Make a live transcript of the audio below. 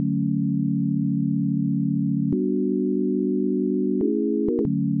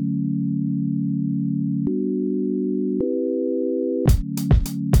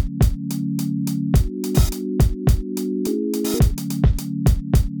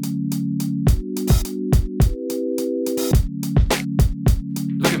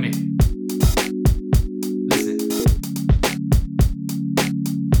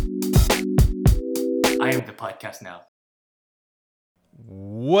podcast now.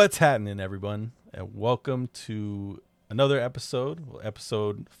 What's happening, everyone? And welcome to another episode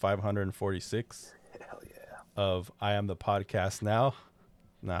 546 of I Am the Podcast Now.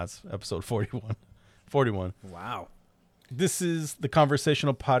 Nah, it's episode 41. Wow. This is the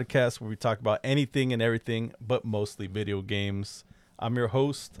conversational podcast where we talk about anything and everything, but mostly video games. I'm your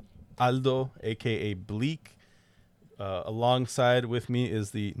host, Aldo, aka Bleak. Alongside with me is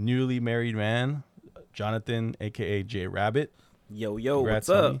the newly married man, Jonathan, aka J Rabbit. Yo, Congrats, what's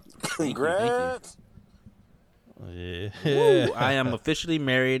up? Congrats. Yeah. Woo, I am officially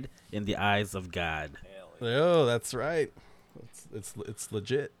married in the eyes of God. Oh, that's right. It's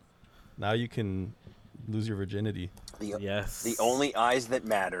legit. Now you can lose your virginity. Yes. The only eyes that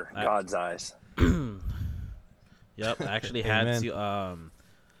matter, God's eyes. Yep. I actually had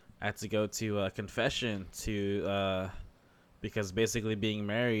to go to confession because basically being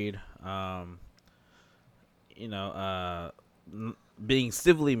married, being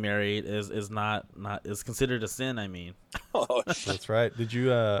civilly married is not is considered a sin. I mean. Oh, That's right. Did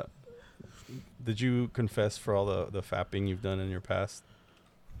you confess for all the fapping you've done in your past?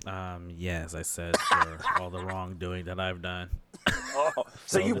 Yes, I said for all the wrongdoing that I've done.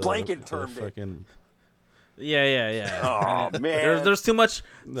 so you The blanket termed it. fucking, Yeah. Oh, man. There's too much.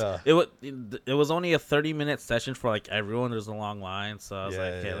 no. It was only a 30-minute session for like everyone. There's a long line, so I was Yeah,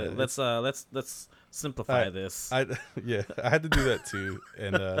 like, okay, yeah. let's simplify this. I had to do that too,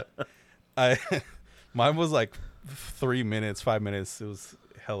 and mine was like 3 minutes, 5 minutes. It was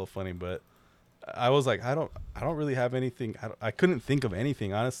hella funny, but I was like, I don't really have anything. I couldn't think of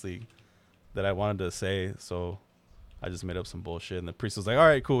anything honestly that I wanted to say, so I just made up some bullshit. And the priest was like, "All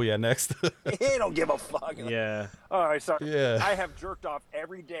right, cool, yeah, next." He don't give a fuck. Yeah. All right, sorry. Yeah. I have jerked off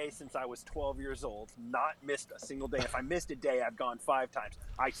every day since I was 12 years old. Not missed a single day. If I missed a day, I've gone 5 times.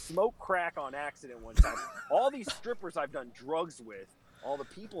 I smoked crack on accident one time. All these strippers I've done drugs with. All the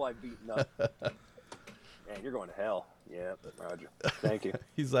people I've beaten up. Man, you're going to hell. Yeah, Roger. Thank you.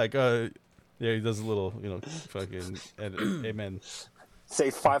 He's like, yeah, he does a little, fucking, amen. Say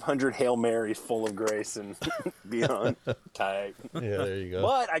 500 Hail Marys full of grace and beyond. Tight. Yeah, there you go.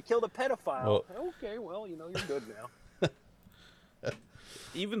 But I killed a pedophile. Well- Okay, well, you're good now.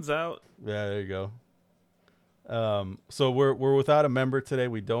 Evens out. Yeah, there you go. So we're without a member today.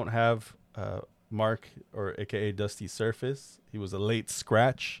 We don't have Mark, or AKA Dusty Surface. He was a late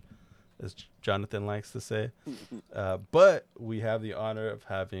scratch, as Jonathan likes to say. But we have the honor of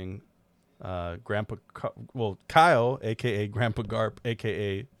having Kyle, AKA Grandpa Garp,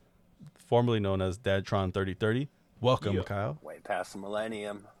 AKA formerly known as Dadtron 3030. Welcome, Yo. Kyle. Way past the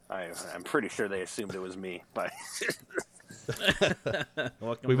millennium. I'm pretty sure they assumed it was me. But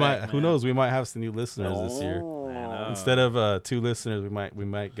Welcome We back, might, who man. knows? We might have some new listeners this year. I know. Instead of 2 listeners, we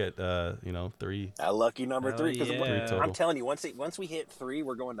might get 3. a lucky number Hell 3. 'Cause yeah. 3 total. I'm telling you, once we hit 3,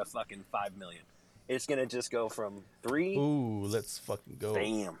 we're going to fucking 5 million. It's gonna just go from 3. Ooh, let's fucking go.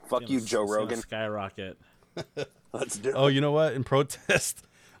 Bam. Fuck you, It's Joe gonna Rogan. Skyrocket. Let's do it. Oh, you know what? In protest,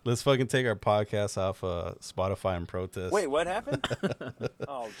 let's fucking take our podcast off Spotify in protest. Wait, what happened?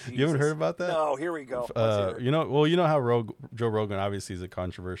 Oh, Jesus. You haven't heard about that? No, here we go. Let's hear it. You know how Joe Rogan obviously is a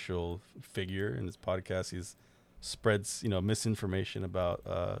controversial figure in his podcast. He's spreads misinformation about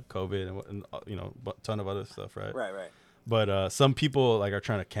COVID and a ton of other stuff, right? Right. But some people like are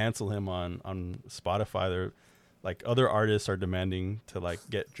trying to cancel him on Spotify. They're like, other artists are demanding to like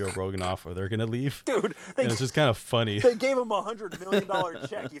get Joe Rogan off, or they're gonna leave. Dude, And it's just kind of funny. they gave him $100 million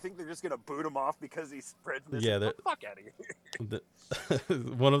check. You think they're just gonna boot him off because he spreads this? Yeah, Get the fuck out of here.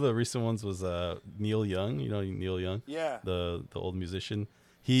 One of the recent ones was Neil Young. You know Neil Young, Yeah. the old musician.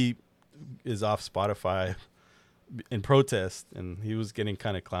 He is off Spotify in protest, and he was getting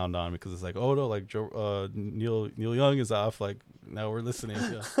kind of clowned on because it's like, oh no, like Neil Young is off. Like, now we're listening.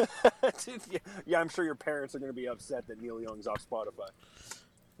 Yeah. Dude, yeah, I'm sure your parents are gonna be upset that Neil Young's off Spotify.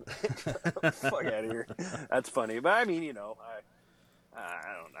 Fuck out of here. That's funny, but I mean, I don't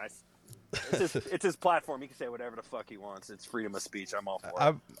know. It's his platform. He can say whatever the fuck he wants. It's freedom of speech. I'm all for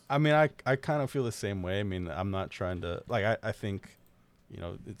it. I mean, I kind of feel the same way. I mean, I'm not trying to like. I think,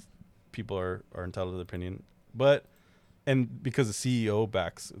 it's people are entitled to their opinion, but and because the CEO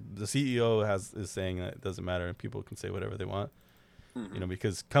is saying that it doesn't matter and people can say whatever they want. Mm-hmm.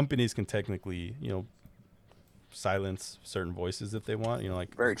 Because companies can technically, silence certain voices if they want.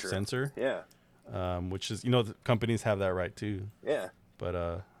 Like Very true. censor. Yeah. Which is the companies have that right too. Yeah.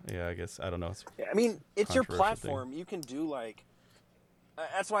 But yeah, I guess I don't know. Yeah, I mean, it's your Controversial platform. You can do like.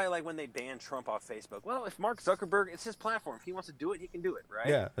 That's why, like, when they banned Trump off Facebook. Well, if Mark Zuckerberg, it's his platform. If he wants to do it, he can do it,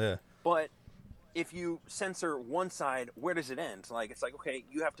 right? Yeah. But if you censor one side, where does it end? Like, it's like, okay,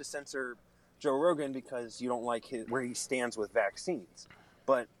 you have to censor Joe Rogan because you don't like where he stands with vaccines.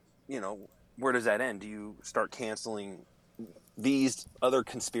 But, where does that end? Do you start canceling these other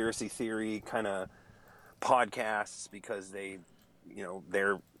conspiracy theory kind of podcasts because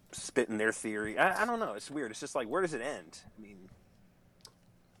they're spitting their theory? I don't know. It's weird. It's just like, where does it end? I mean,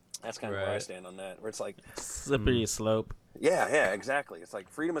 that's kind of where I stand on that. Where it's like slippery slope. Yeah, exactly. It's like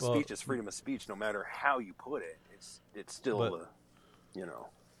freedom of speech is freedom of speech, no matter how you put it. It's still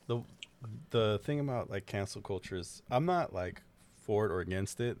the thing about like cancel culture is I'm not like for it or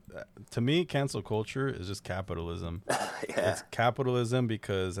against it. To me, cancel culture is just capitalism. Yeah. It's capitalism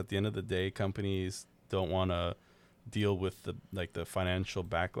because at the end of the day, companies don't want to deal with the financial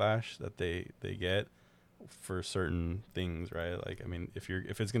backlash that they get for certain things, right? Like, I mean, if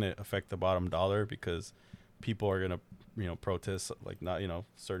it's going to affect the bottom dollar because people are going to, protest, like, not,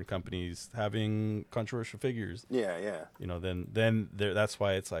 certain companies having controversial figures. Yeah. Then that's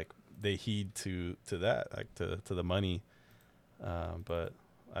why it's like they heed to that, like to the money. But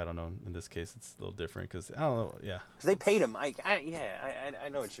I don't know. In this case, it's a little different because I don't know. Yeah, they paid him. I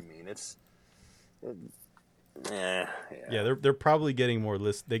know what you mean. Yeah, they're probably getting more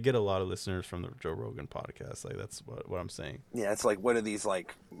they get a lot of listeners from the Joe Rogan podcast. Like, that's what I'm saying. Yeah, it's like, what are these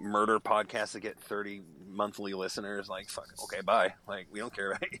like murder podcasts that get 30 monthly listeners? Like, fuck, okay, bye. Like, we don't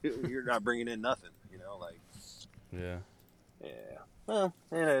care about you. You're not bringing in nothing, like. Yeah. Well,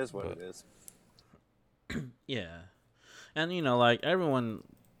 it is what it is. Yeah. And like everyone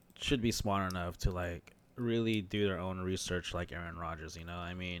should be smart enough to like really do their own research, like Aaron Rodgers.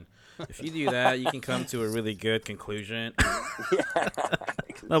 I mean, if you do that, you can come to a really good conclusion. Yeah.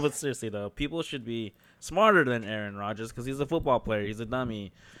 No, but seriously though, people should be smarter than Aaron Rodgers because he's a football player. He's a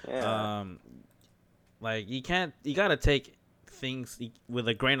dummy. Yeah. Like you gotta take things with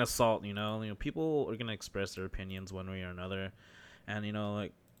a grain of salt. People are gonna express their opinions one way or another, and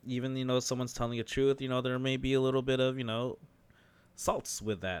like even someone's telling the truth, there may be a little bit of salts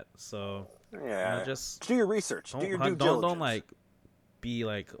with that. So yeah, just do your research. Do your due diligence. Don't like be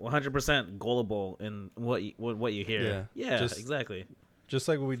like 100% gullible in what you hear. Yeah, exactly. Just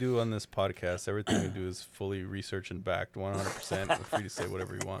like what we do on this podcast, everything we do is fully researched and backed 100%. We're free to say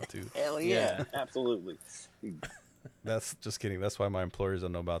whatever you want to. Hell yeah. Absolutely. That's just kidding. That's why my employers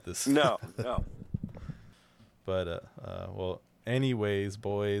don't know about this. No. But well, anyways,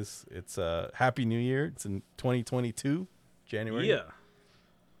 boys, it's Happy New Year. It's in 2022, January. Yeah.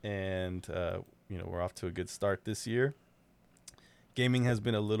 And we're off to a good start this year. Gaming has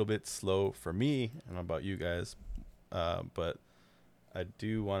been a little bit slow for me. I don't know about you guys, but I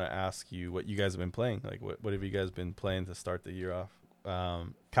do want to ask you what you guys have been playing. Like, what have you guys been playing to start the year off?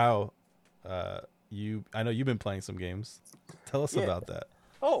 Kyle, I know you've been playing some games. Tell us about that.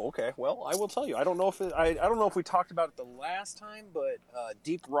 Oh, okay. Well, I will tell you. I don't know if we talked about it the last time, but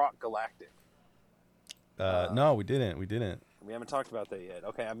Deep Rock Galactic. No, we didn't. We haven't talked about that yet.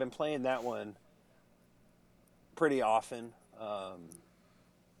 Okay, I've been playing that one pretty often.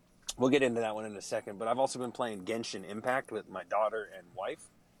 We'll get into that one in a second, but I've also been playing Genshin Impact with my daughter and wife.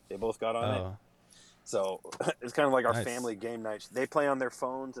 They both got on it. So it's kind of like our family game night. They play on their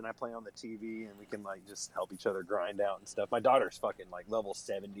phones and I play on the TV, and we can like just help each other grind out and stuff. My daughter's fucking like level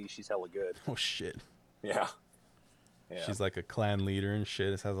 70. She's hella good. Oh shit. Yeah. She's like a clan leader and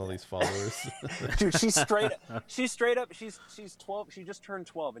shit. Has all these followers. Dude, she's straight up. She's 12. She just turned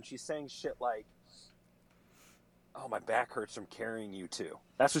 12, and she's saying shit like, "Oh, my back hurts from carrying you too."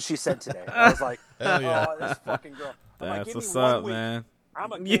 That's what she said today. I was like, Hell yeah. "Oh, this fucking girl." I'm like, That's what's up, man.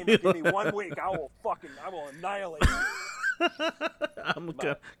 I'm a gamer. Give me 1 week. I will annihilate you. I'm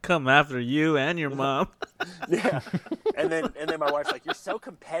gonna come after you and your mom. Yeah. And then my wife's like, "You're so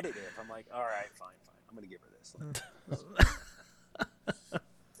competitive." I'm like, "All right, fine. I'm gonna give her this."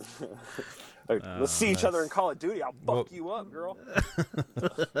 Let's see each other in Call of Duty. I'll fuck you up, girl.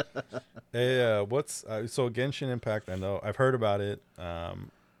 Hey, what's so Genshin Impact? I know I've heard about it.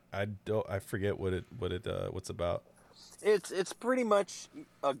 I forget what's about. It's pretty much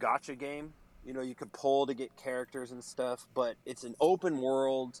a gacha game. You can pull to get characters and stuff, but it's an open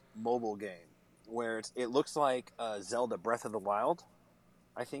world mobile game where it looks like Zelda Breath of the Wild,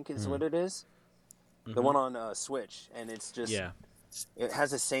 I think is what it is. Mm-hmm. The one on Switch, and it's just it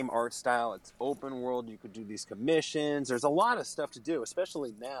has the same art style. It's open world. You could do these commissions. There's a lot of stuff to do,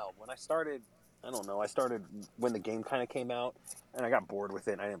 especially now. When I started when the game kind of came out, and I got bored with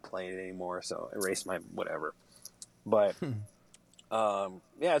it, and I didn't play it anymore, so I erased my whatever. But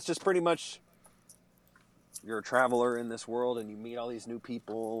it's just pretty much you're a traveler in this world, and you meet all these new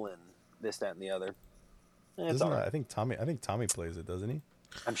people, and this, that, and the other. It's all right. I think Tommy plays it, doesn't he?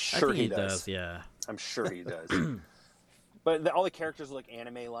 I'm sure he does. Yeah. I'm sure he does. But all the characters look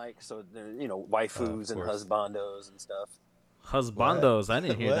anime-like, so they're waifus and course. husbandos and stuff. Husbandos. I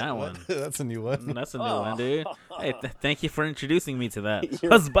didn't hear What? that What? one. That's a new one. That's a new Oh. one, dude. Hey, thank you for introducing me to that.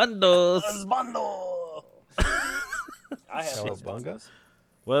 You're- Husbandos. Husbando. I have Cowabunga? husbandos.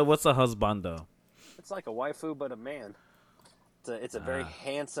 Well, what's a husbando? It's like a waifu, but a man. It's a very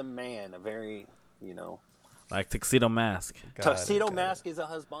handsome man. A very Like Tuxedo Mask. tuxedo Got it. mask is a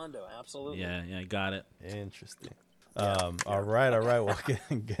husbando. Absolutely. Yeah, got it. Interesting. All right. Well,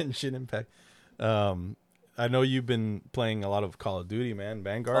 Genshin Impact. I know you've been playing a lot of Call of Duty, man.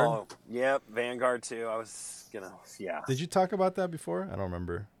 Vanguard. Oh, yep. Vanguard too. I was yeah. Did you talk about that before? I don't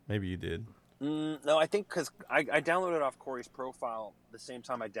remember. Maybe you did. No, I think because I downloaded it off Corey's profile the same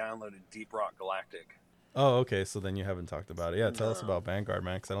time I downloaded Deep Rock Galactic. Oh, okay. So then you haven't talked about it. Yeah, tell us about Vanguard,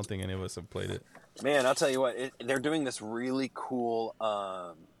 man, because I don't think any of us have played it. Man, I'll tell you what. They're doing this really cool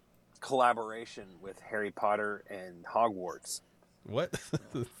collaboration with Harry Potter and Hogwarts. What?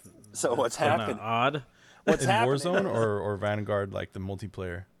 So what's Kinda happened? odd. What's In happening? Warzone or Vanguard, like the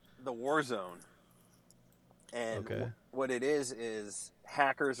multiplayer? The Warzone. And Okay. what it is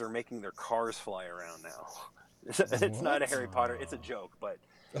hackers are making their cars fly around now. It's not a Harry Potter. It's a joke, but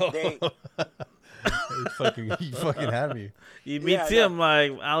they. you fucking had me. You beat Yeah, him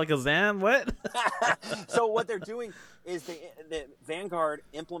like Alakazam? What? So what they're doing is the Vanguard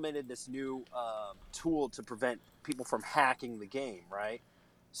implemented this new tool to prevent people from hacking the game, right?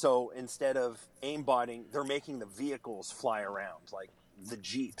 So instead of aimbotting, they're making the vehicles fly around, like the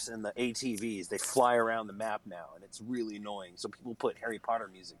Jeeps and the ATVs. They fly around the map now, and it's really annoying. So people put Harry Potter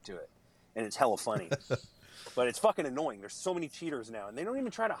music to it, and it's hella funny. But it's fucking annoying. There's so many cheaters now, and they don't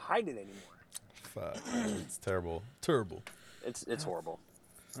even try to hide it anymore. Fuck. It's terrible. Terrible. It's horrible.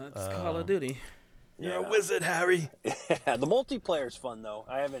 That's Call of Duty. You're a Yeah. wizard, Harry. The multiplayer's fun though.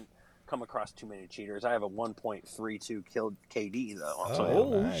 I haven't come across too many cheaters. I have a 1.32 killed KD though. So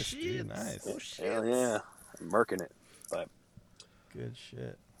Oh, nice, shit. dude, nice. Oh, shit. hell yeah, I'm murking it. But Good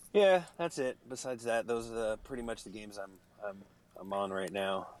shit. yeah, that's it. Besides that, those are pretty much the games I'm on right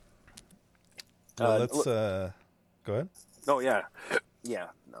now. Well, let's go ahead. Oh yeah, yeah.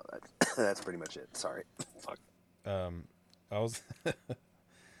 No, that's pretty much it. Sorry. Fuck. I was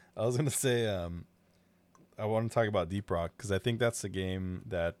I was gonna say I want to talk about Deep Rock because I think that's the game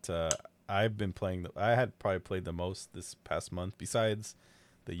that I've been playing. I had probably played the most this past month, besides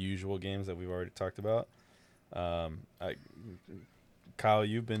the usual games that we've already talked about. Kyle,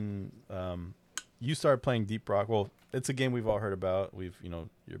 you've been you started playing Deep Rock. Well, it's a game we've all heard about. We've your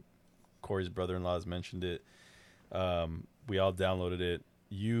Corey's brother-in-law has mentioned it. We all downloaded it.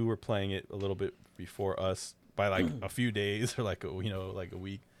 You were playing it a little bit before us by like a few days or like a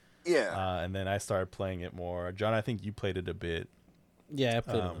week. Yeah. And then I started playing it more. John, I think you played it a bit. Yeah, I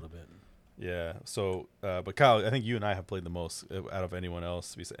played a little bit. Yeah. So, but Kyle, I think you and I have played the most out of anyone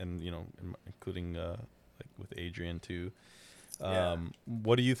else, and including like with Adrian too. Yeah.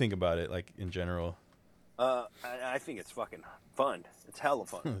 What do you think about it, like in general? I think it's fucking fun. It's hella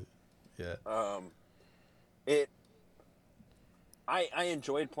fun. Yeah. I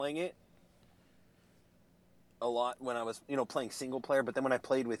enjoyed playing it a lot when I was, playing single player, but then when I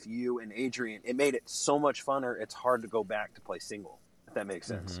played with you and Adrian, it made it so much funner. It's hard to go back to play single, if that makes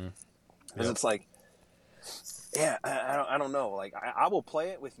sense. Because Yep. it's like, yeah, I don't know. Like, I will play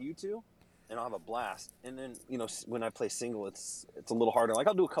it with you two, and I'll have a blast. And then, when I play single, it's a little harder. Like,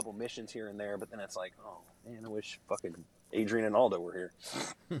 I'll do a couple missions here and there, but then it's like, oh, man, I wish fucking Adrian and Aldo were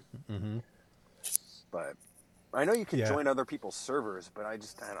here. But I know you can Yeah. join other people's servers, but I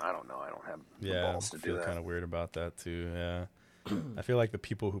don't know. I don't have the Yeah, balls to I do feel that. kind of weird about that too. Yeah. I feel like the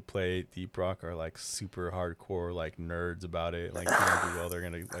people who play Deep Rock are like super hardcore, like nerds about it. Like, you don't do well, they're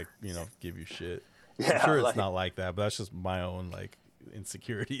gonna like give you shit. Yeah, I'm sure it's like- not like that, but that's just my own like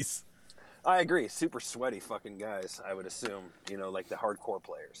insecurities. I agree. Super sweaty fucking guys, I would assume. Like the hardcore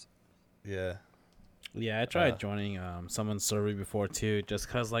players. Yeah. Yeah, I tried joining someone's server before too, just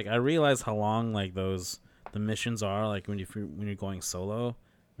cause like I realized how long like the missions are like when you're going solo.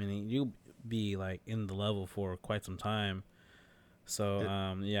 I mean, you'll be like in the level for quite some time. So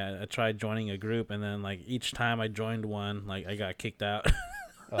yeah, I tried joining a group, and then like each time I joined one, like I got kicked out.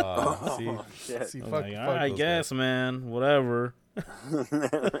 Shit. See, I was fuck, like, fuck all right, those guess, man, whatever.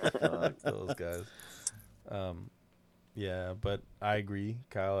 Fuck those guys. Yeah, but I agree,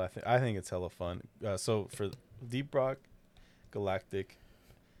 Kyle. I think it's hella fun. So for Deep Rock Galactic,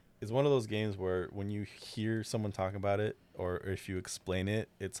 is one of those games where when you hear someone talk about it, or if you explain it,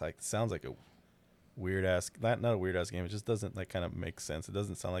 it's like sounds like a weird ass, not a weird ass game. It just doesn't like kind of make sense. It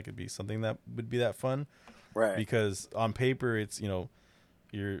doesn't sound like it'd be something that would be that fun. Right. Because on paper it's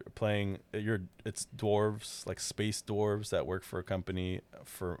you're playing it's dwarves, like space dwarves that work for a company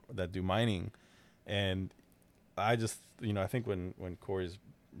that do mining. And I just, I think when Corey's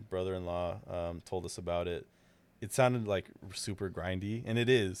brother-in-law told us about it, it sounded like super grindy, and it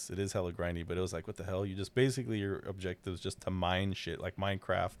is hella grindy, but it was like, what the hell? You just basically, your objective is just to mine shit like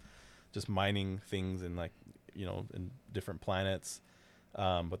Minecraft, just mining things in, like, in different planets.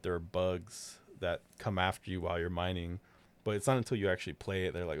 But there are bugs that come after you while you're mining. But it's not until you actually play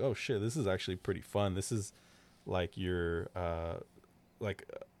it, they're like, oh shit, this is actually pretty fun. This is like your like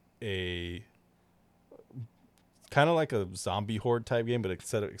a kind of like a zombie horde type game, but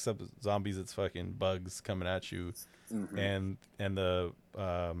except zombies, it's fucking bugs coming at you. Mm-hmm. And the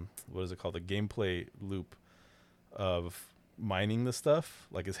what is it called, the gameplay loop of mining the stuff,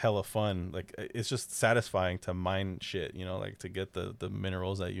 like, is hella fun. Like, it's just satisfying to mine shit, like to get the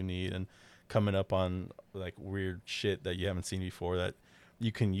minerals that you need, and coming up on like weird shit that you haven't seen before that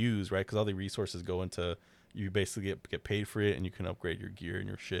you can use, right? Because all the resources go into, you basically get paid for it, and you can upgrade your gear and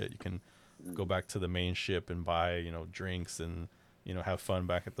your shit. You can go back to the main ship and buy, drinks, and have fun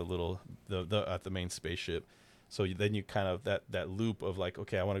back at at the main spaceship. So then you kind of, that loop of like,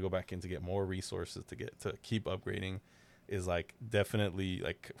 okay, I want to go back in to get more resources to keep upgrading, is like definitely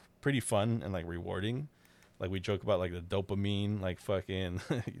like pretty fun and like rewarding. Like, we joke about like the dopamine, like fucking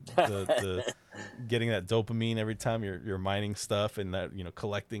the getting that dopamine every time you're mining stuff, and that,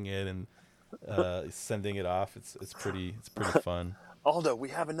 collecting it and sending it off. It's pretty fun. Aldo, we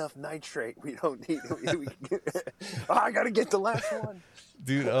have enough nitrate. We don't need. I gotta get the last one.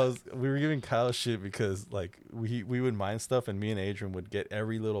 Dude, we were giving Kyle shit because like we would mine stuff, and me and Adrian would get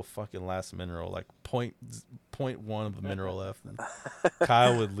every little fucking last mineral, like point one of the mineral left, and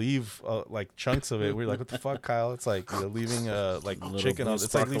Kyle would leave like chunks of it. We were like, what the fuck, Kyle? It's like you're leaving like chicken on,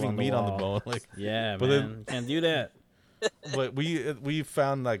 it's like leaving meat on the bone. Like, yeah, but man, then, can't do that. But we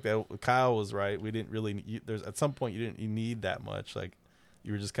found like that Kyle was right. We didn't really there's at some point you need that much. Like,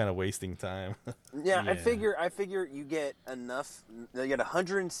 you were just kind of wasting time. Yeah, I figure you get enough. You get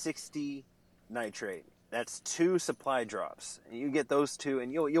 160 nitrate. That's 2 supply drops, and you get those 2,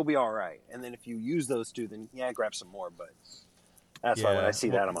 and you'll be all right. And then if you use those 2, then grab some more. But that's why when I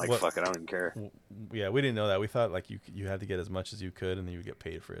see that, I'm like, fuck it, I don't even care. Yeah, we didn't know that. We thought like you had to get as much as you could, and then you would get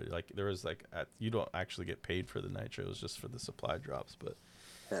paid for it. Like, there was like you don't actually get paid for the nitro; it was just for the supply drops. But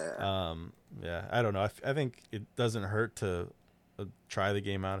yeah, I don't know. I think it doesn't hurt to try the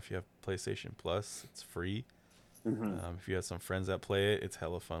game out if you have PlayStation Plus. It's free. Mm-hmm. If you have some friends that play it, it's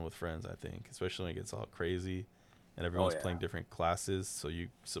hella fun with friends, I think, especially when it gets all crazy and everyone's playing different classes, so you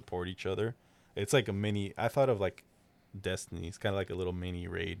support each other. It's like a mini, I thought of like Destiny. It's kind of like a little mini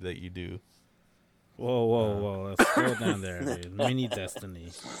raid that you do. Whoa, let's slow down there, dude. Mini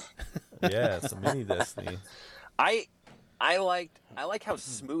Destiny. Yeah, it's a mini Destiny. I like how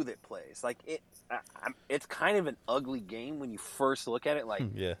smooth it plays. Like, it's kind of an ugly game when you first look at it. Like,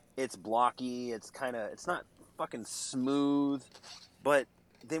 yeah, it's blocky. It's not fucking smooth. But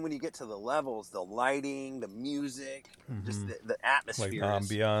then when you get to the levels, the lighting, the music, just the atmosphere, like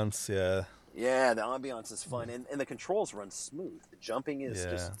ambiance, yeah, the ambiance is fun, and the controls run smooth. The jumping is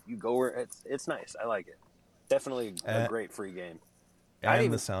just, you go where it's nice. I like it. Definitely a great free game.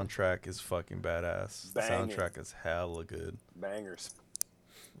 And the soundtrack is fucking badass. Banging. The soundtrack is hella good. Bangers.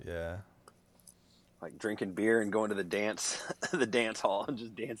 Yeah. Like drinking beer and going to the dance hall and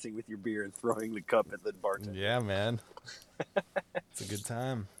just dancing with your beer and throwing the cup at the bartender. Yeah, man. It's a good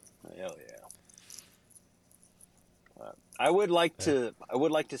time. Hell yeah. I would like to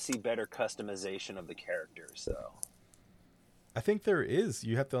see better customization of the characters, though. I think there is.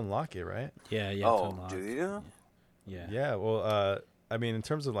 You have to unlock it, right? Yeah. Oh, do you? Yeah. Yeah. Well, I mean, in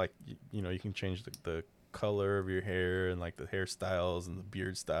terms of like, you can change the color of your hair and like the hairstyles and the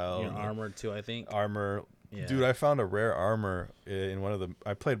beard style. Your armor too, I think. Armor. Yeah. Dude, I found a rare armor in one of the.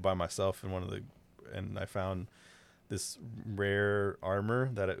 I played by myself in one of the, and I found this rare armor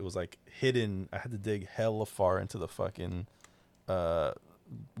that it was like hidden. I had to dig hella far into the fucking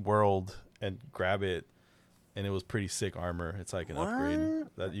world and grab it, and it was pretty sick armor. It's like an upgrade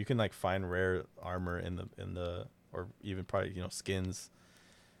that you can like find rare armor in the or even probably skins.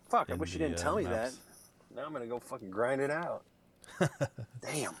 Fuck! I wish you didn't tell me that. Now I'm gonna go fucking grind it out.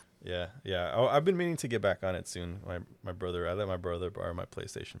 Damn. Yeah. Oh, I've been meaning to get back on it soon. My brother, I let my brother borrow my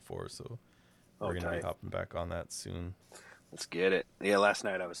PlayStation 4, so we're gonna be hopping back on that soon. Let's get it. Yeah, last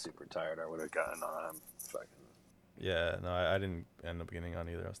night I was super tired. I would have gotten on. Fucking. Yeah, no, I didn't end up getting on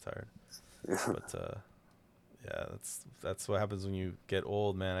either. I was tired. But yeah, that's what happens when you get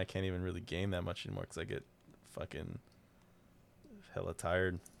old, man. I can't even really game that much anymore because I get fucking hella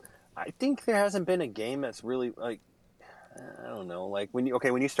tired. I think there hasn't been a game that's really like I don't know. Like when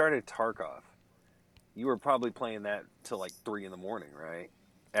you started Tarkov, you were probably playing that till like 3 in the morning, right?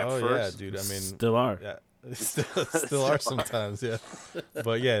 At Oh yeah, first, dude. I mean, Still are. yeah, still are sometimes, yeah.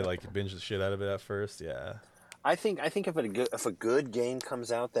 But yeah, like you binge the shit out of it at first, yeah. I think if a good game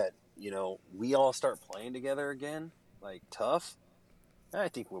comes out that we all start playing together again, like tough, I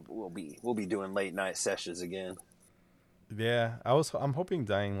think we'll be doing late night sessions again. Yeah, I'm hoping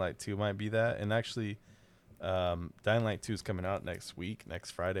Dying Light 2 might be that, and actually, Dying Light 2 is coming out next week,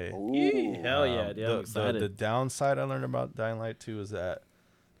 next Friday. Yee, Ooh, hell yeah, dude! I'm The excited. downside I learned about Dying Light 2 is that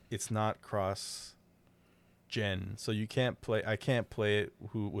it's not cross gen, so you can't play. I can't play it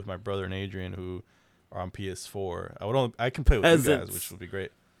with my brother and Adrian who are on PS4. I can play with you guys, Peasants. which would be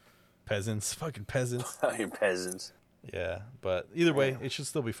great. Peasants, fucking peasants. you peasants. Yeah, but either way, it should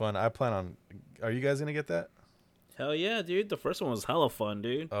still be fun. I plan on. Are you guys gonna get that? Hell yeah, dude! The first one was hella fun,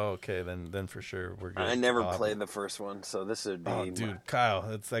 dude. Oh, okay, then for sure we're good. I never played the first one, so this would be. Oh, dude, Kyle,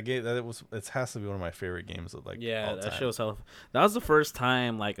 it's that game that it has to be one of my favorite games of Yeah, all that time. shit was hella. That was the first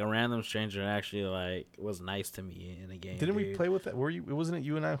time like a random stranger actually like was nice to me in a game. Didn't we dude. play with that? Wasn't it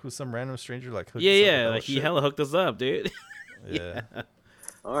you and I who some random stranger like hooked Yeah, us up with yeah. all Like he shit? hella hooked us up, dude. Yeah.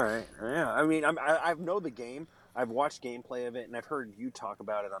 All right, yeah. I mean, I know the game. I've watched gameplay of it, and I've heard you talk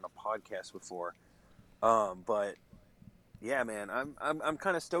about it on a podcast before. But yeah, man, I'm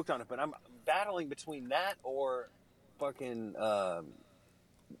kind of stoked on it. But I'm battling between that or fucking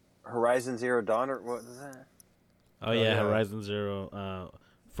Horizon Zero Dawn, or what is that? Oh yeah, Horizon Zero,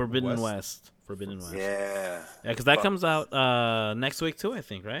 Forbidden West. Forbidden West. Yeah, because that comes out next week too, I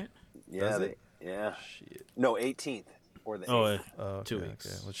think, right? yeah, Does it? yeah. Shit. No, 18th or the 8th. Oh, Oh, okay, 2 okay.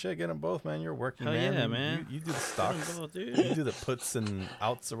 weeks. Well, shit, get them both, man. You're working, Hell man. yeah, man. You do the Get 'em stocks. both, You dude. do the puts and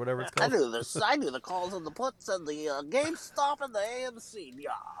outs or whatever it's I called. do this. I do the calls and the puts and the GameStop and the AMC.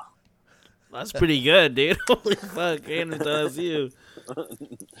 Yeah. That's pretty good, dude. Holy fuck, Andrew does you.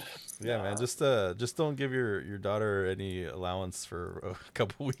 Yeah, man. Just don't give your daughter any allowance for a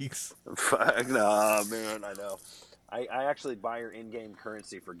couple weeks. Fuck nah, man. I know. I actually buy her in-game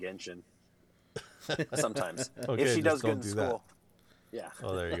currency for Genshin. Sometimes Okay, if she just does good don't in do school. Yeah.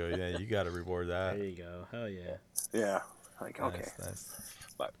 Oh, there you go. Yeah, you got to reward that. There you go. Hell yeah. Yeah. Like okay. Nice.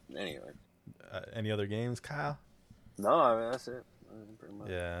 But anyway. Any other games, Kyle? No, I mean that's it. Pretty much.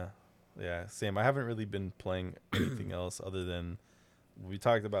 Yeah. Same. I haven't really been playing anything else other than we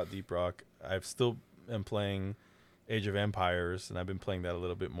talked about Deep Rock. I've still am playing Age of Empires, and I've been playing that a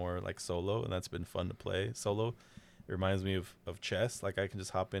little bit more like solo, and that's been fun to play solo. It reminds me of chess. Like I can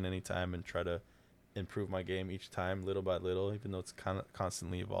just hop in anytime and try to improve my game each time, little by little, even though it's kind of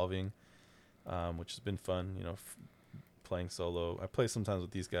constantly evolving, which has been fun. Playing solo. I play sometimes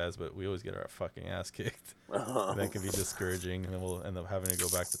with these guys, but we always get our fucking ass kicked. That can be discouraging, and then we'll end up having to go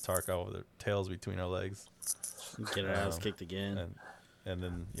back to Tarkov with our tails between our legs. Get our ass kicked again. And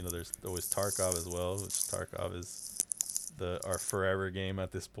then there's always Tarkov as well, which Tarkov is our forever game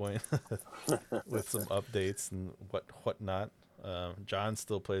at this point, with some updates and whatnot. John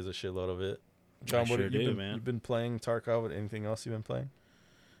still plays a shitload of it. John, sure do, man. You've been playing Tarkov? Anything else you've been playing?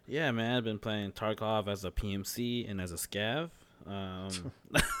 Yeah, man, I've been playing Tarkov as a PMC and as a scav.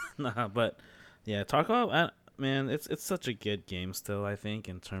 Nah, but yeah, Tarkov, man, it's such a good game still. I think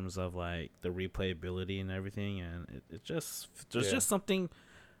in terms of like the replayability and everything, and there's just something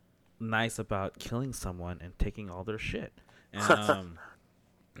nice about killing someone and taking all their shit. And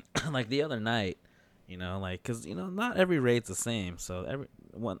like the other night, because not every raid's the same. So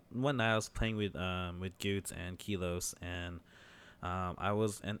one night I was playing with Goots and Kilos, and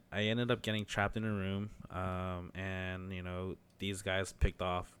I ended up getting trapped in a room, and these guys picked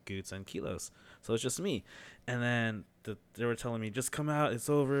off Goots and Kilos, so it's just me. And then they were telling me, just come out, it's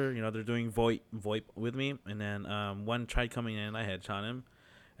over. They're doing VoIP with me. And then one tried coming in, I headshot him,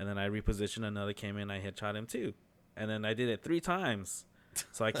 and then I repositioned. Another came in, I headshot him too, and then I did it 3 times.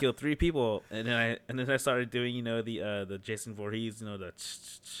 So I killed 3 people, and then I started doing the Jason Voorhees, the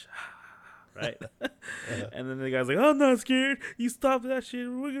right? And then the guy's like, I'm not scared. You stop that shit.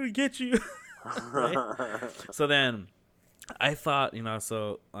 We're going to get you. Right? So then I thought, I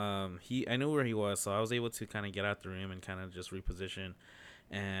knew where he was. So I was able to kind of get out the room and kind of just reposition.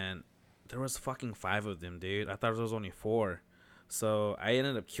 And there was fucking 5 of them, dude. I thought there was only 4. So I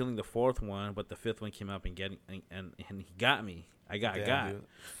ended up killing the 4th one, but the 5th one came up and he got me. I got. Dude.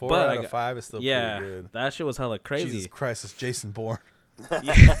 4 out of 5 is still pretty good. That shit was hella crazy. Jesus Christ, it's Jason Bourne.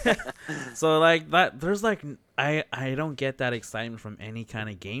 So like that, there's like I don't get that excitement from any kind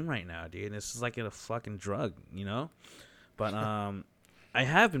of game right now, dude. It's just like a fucking drug, But I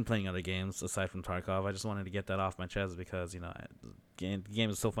have been playing other games aside from Tarkov. I just wanted to get that off my chest because the game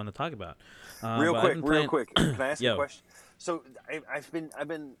is so fun to talk about. Real quick. Can I ask you a Yo. question? So I've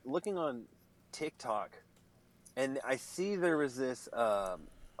been looking on TikTok, and I see there was this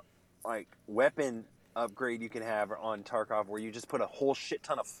like weapon upgrade you can have on Tarkov where you just put a whole shit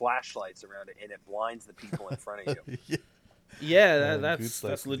ton of flashlights around it, and it blinds the people in front of you. Yeah. Yeah, Goots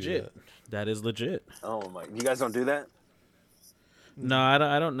likes that's to do legit. That is legit. Oh my! You guys don't do that? No, I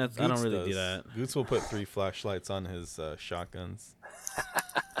don't Goots really do does. that. Goots will put 3 flashlights on his shotguns.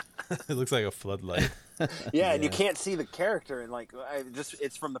 It looks like a floodlight. Yeah, and you Yeah. can't see the character, and like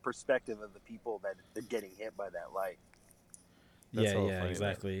it's from the perspective of the people that are getting hit by that light. That's Yeah, hella yeah, funny that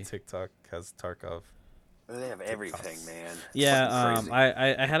exactly. TikTok has Tarkov. They have everything, man. Yeah, Fucking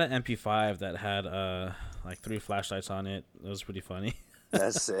crazy. I had an MP5 that had like 3 flashlights on it. It was pretty funny.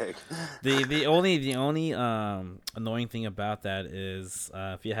 That's sick. The only annoying thing about that is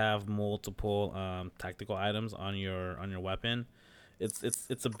if you have multiple tactical items on your weapon, it's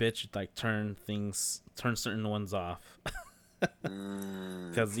a bitch to, like turn certain ones off.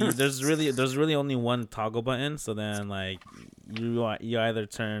 Because there's really only one toggle button, so then like you either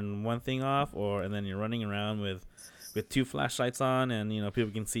turn one thing off, and then you're running around with 2 flashlights on, and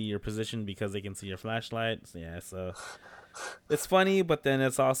people can see your position because they can see your flashlight. So, yeah, so it's funny, but then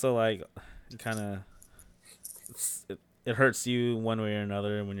it's also like kind of it hurts you one way or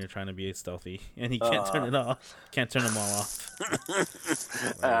another when you're trying to be stealthy, and you can't turn it off. Can't turn them all off.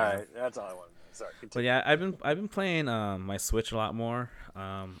 All right, that's all I wanted. Sorry. But Continue. yeah, I've been playing my Switch a lot more.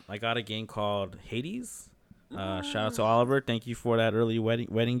 I got a game called Hades. Shout out to Oliver. Thank you for that early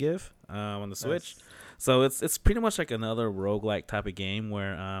wedding gift on the Switch. Nice. So it's pretty much like another roguelike type of game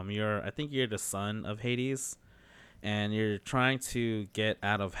where I think you're the son of Hades, and you're trying to get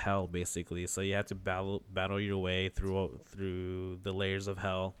out of hell basically. So you have to battle your way through the layers of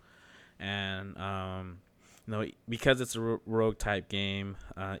hell, and because it's a rogue type game,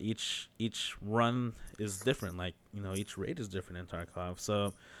 each run is different. Like each raid is different in Tarkov.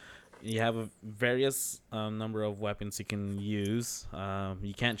 So you have a various number of weapons you can use.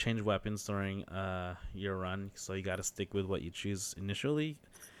 You can't change weapons during your run, so you got to stick with what you choose initially.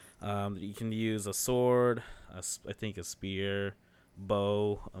 You can use a sword, I think a spear,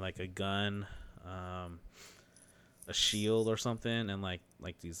 bow, like a gun, a shield or something, and like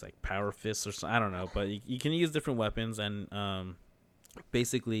these like power fists or something. I don't know, but you can use different weapons, and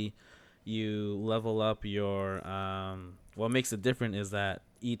basically you level up your what makes it different is that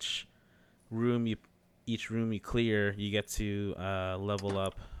each room you clear, you get to level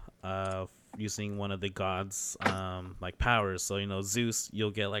up using one of the gods like powers. So Zeus,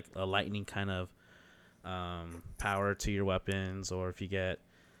 you'll get like a lightning kind of power to your weapons, or if you get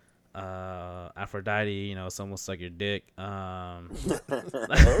Aphrodite, it's almost like your dick, or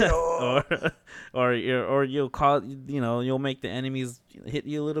you'll make the enemies hit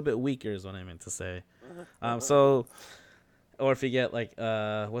you a little bit weaker is what I meant to say. Or if you get like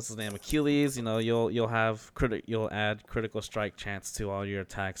what's his name, Achilles, you'll add critical strike chance to all your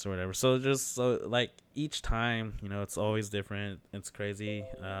attacks or whatever. So like each time, it's always different. It's crazy.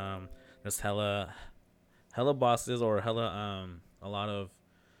 There's hella bosses, or hella a lot of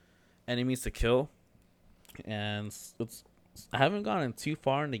enemies to kill, and I haven't gotten too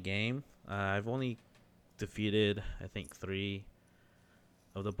far in the game. I've only defeated I think 3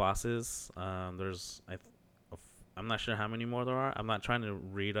 of the bosses. I'm not sure how many more there are. I'm not trying to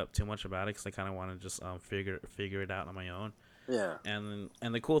read up too much about it because I kind of want to just figure it out on my own. Yeah. And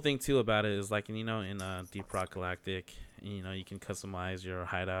the cool thing too about it is like in Deep Rock Galactic, you can customize your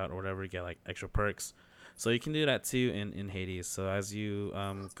hideout or whatever, you get like extra perks. So you can do that too in Hades. So as you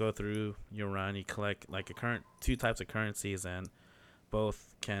go through your run, you collect like 2 types of currencies, and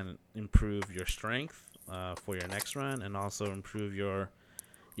both can improve your strength for your next run, and also improve your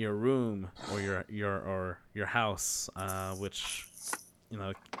room or your house, which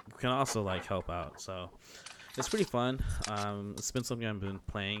can also like help out. So it's pretty fun. It's been something I've been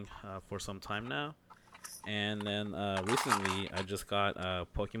playing for some time now. And then recently I just got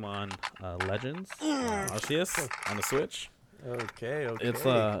Pokemon Legends Arceus on the Switch. Okay.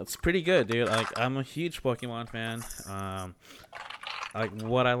 It's pretty good, dude. Like I'm a huge Pokemon fan. Like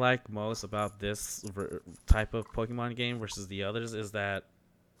what I like most about this type of Pokemon game versus the others is that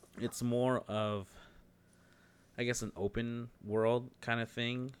it's more of, I guess, an open world kind of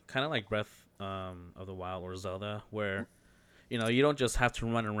thing, kind of like Breath of the Wild or Zelda, where you don't just have to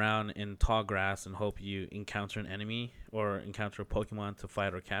run around in tall grass and hope you encounter an enemy or encounter a Pokemon to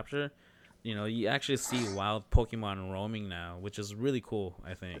fight or capture. You actually see wild Pokemon roaming now, which is really cool,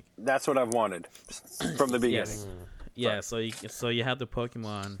 I think. That's what I've wanted from the beginning. Yes. Yeah, so you have the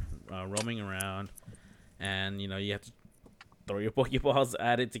Pokemon roaming around, and you have to throw your Pokeballs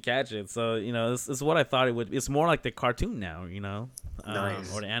at it to catch it. So this is what I thought it would. It's more like the cartoon now,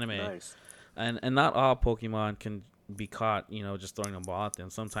 Nice. or the anime. Nice. And not all Pokemon can be caught, just throwing a ball at them.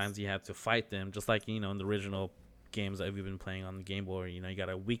 Sometimes you have to fight them, just like in the original games that we've been playing on the Game Boy. You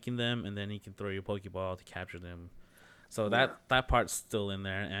gotta weaken them, and then you can throw your Pokeball to capture them. So that part's still in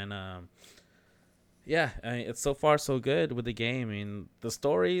there, and yeah, I mean, it's so far so good with the game. I mean, the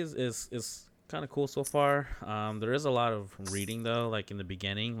story is kind of cool so far. There is a lot of reading though, like in the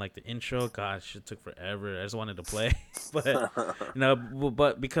beginning, like the intro. Gosh, it took forever. I just wanted to play, but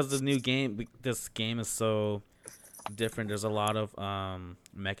but because this game is so different. There's a lot of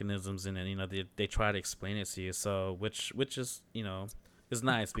mechanisms in it. They try to explain it to you. So which is is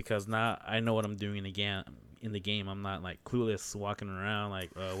nice because now I know what I'm doing in the game. I'm not like clueless walking around like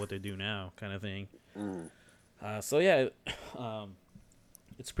what they do now kind of thing. So yeah,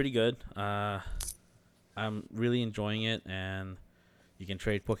 it's pretty good. I'm really enjoying it, and you can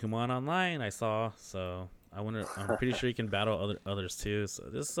trade Pokemon online. I saw, so I'm pretty sure you can battle others too. So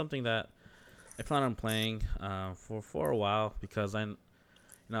this is something that I plan on playing for a while because I'm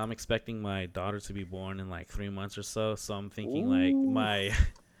expecting my daughter to be born in like 3 months or so. So I'm thinking like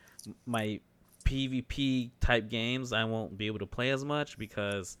my PvP type games I won't be able to play as much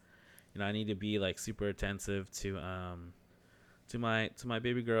because I need to be like super attentive to my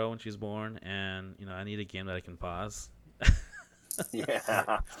baby girl when she's born, and I need a game that I can pause.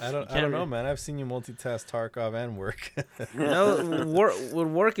 Yeah. I don't know, man. I've seen you multitask Tarkov and work.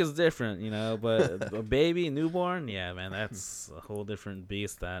 Work is different, but a baby, newborn, yeah, man, that's a whole different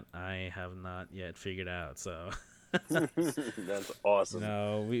beast that I have not yet figured out. So That's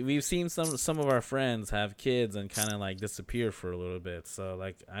awesome. we've seen some of our friends have kids and kind of like disappear for a little bit. So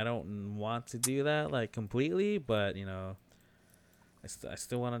like I don't want to do that like completely, but I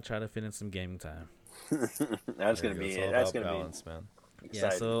still want to try to fit in some gaming time. That's gonna be it. That's gonna balance, be man.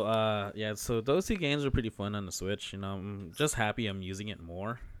 exciting. So those two games are pretty fun on the Switch. I'm just happy I'm using it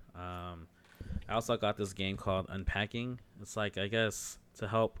more. I also got this game called Unpacking. It's like, I guess, to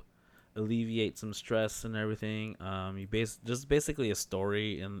help alleviate some stress and everything. Just basically a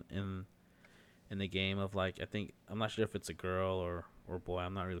story in the game of like, I'm not sure if it's a girl or boy.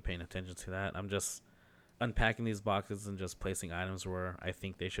 I'm not really paying attention to that. I'm just unpacking these boxes and just placing items where I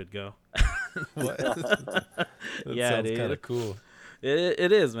think they should go. What? That sounds kind of cool.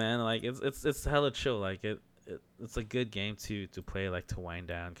 It is, man. Like it's hella chill. Like it's a good game to play, like to wind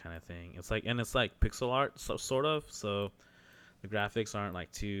down kind of thing. It's like pixel art, sort of. So the graphics aren't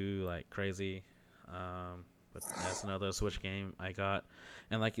like too like crazy. But that's another Switch game I got.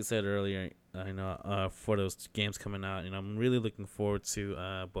 And like you said earlier, for those games coming out, I'm really looking forward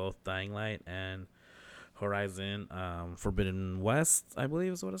to both Dying Light and Horizon Forbidden West, I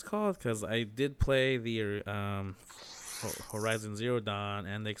believe is what it's called, because I did play the Horizon Zero Dawn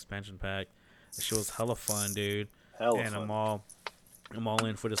and the expansion pack. The show was hella fun, dude. Fun. I'm all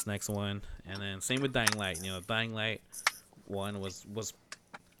in for this next one. And then same with Dying Light. Dying Light 1 was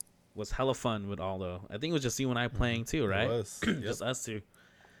hella fun with Aldo. I think it was just you and I playing too, right? It was. Just us two.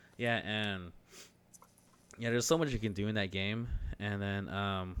 Yeah, and there's so much you can do in that game. And then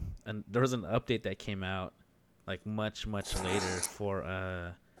and there was an update that came out like much later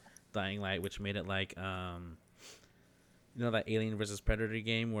for Dying Light, which made it like that Alien versus Predator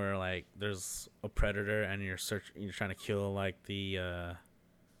game where like there's a predator and you're trying to kill like the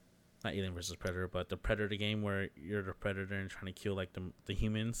not Alien versus Predator, but the Predator game where you're the predator and trying to kill like the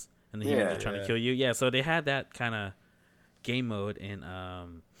humans, and the humans are trying to kill you. Yeah, so they had that kind of game mode in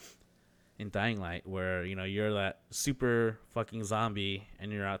Dying Light where you're that super fucking zombie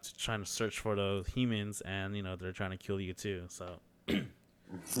and you're out trying to search for those humans, and they're trying to kill you too. So that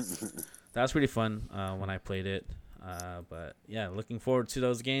was pretty fun when I played it. But yeah, looking forward to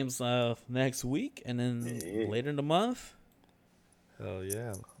those games next week and then later in the month. Hell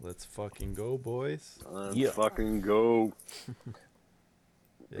yeah, let's fucking go, boys. Let's fucking go.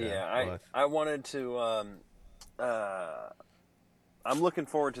 Yeah, I wanted to I'm looking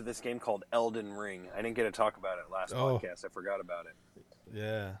forward to this game called Elden Ring. I didn't get to talk about it last podcast. I forgot about it.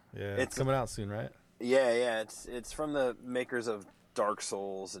 Yeah. It's coming out soon, right? Yeah. It's from the makers of Dark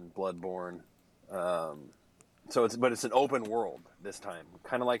Souls and Bloodborne. But it's an open world this time,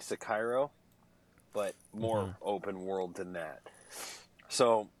 kind of like Sekiro, but more open world than that.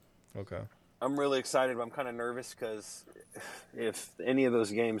 So, okay, I'm really excited, but I'm kind of nervous because if any of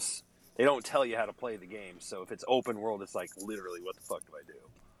those games, they don't tell you how to play the game. So if it's open world, it's like literally, what the fuck do I do?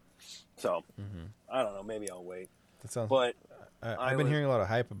 So I don't know. Maybe I'll wait. That sounds. But I've been hearing a lot of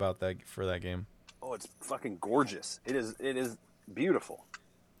hype about that for that game. Oh, it's fucking gorgeous. It is beautiful.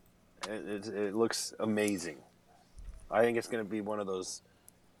 It looks amazing. I think it's going to be one of those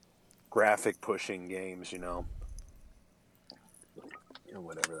graphic pushing games,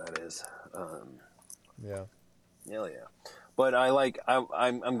 whatever that is. Yeah. Hell yeah. But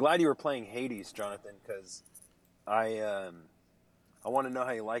I'm glad you were playing Hades, Jonathan, because I want to know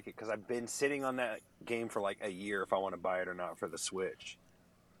how you like it, because I've been sitting on that game for like a year if I want to buy it or not for the Switch.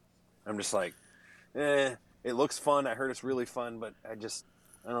 I'm just like, it looks fun. I heard it's really fun, but I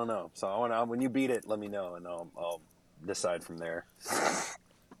don't know. So when you beat it, let me know, and I'll decide from there.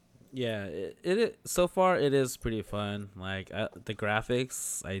 Yeah, it so far it is pretty fun. Like the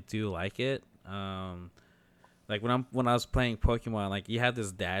graphics, I do like it. Like when I was playing Pokemon, like you have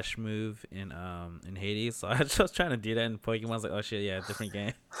this dash move in Hades, so I was just trying to do that in Pokemon. I was like, oh shit, yeah, different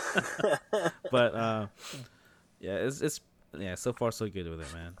game. But yeah, it's yeah, so far so good with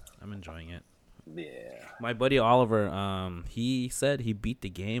it, man. I'm enjoying it. Yeah. My buddy Oliver, he said he beat the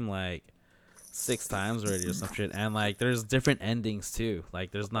game like 6 times already or some shit, and like there's different endings too.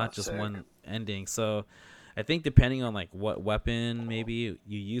 Like there's not just sick. one ending. So I think depending on like what weapon maybe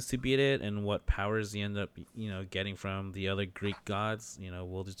you use to beat it and what powers you end up getting from the other Greek gods,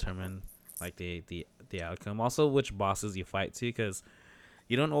 will determine like the outcome. Also which bosses you fight too, because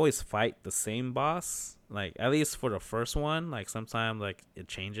you don't always fight the same boss. Like at least for the first one, like sometimes like it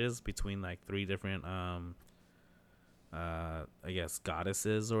changes between like 3 different I guess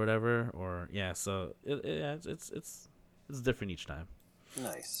goddesses or whatever, or yeah. So it's different each time.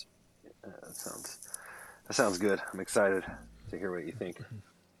 Nice. That sounds good. I'm excited to hear what you think.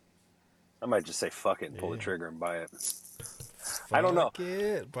 I might just say fuck it and pull the trigger and buy it. I don't know. Fuck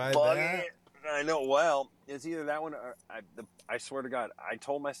it. Buy Fuck that. it. I know. Well, it's either that one or I swear to God, I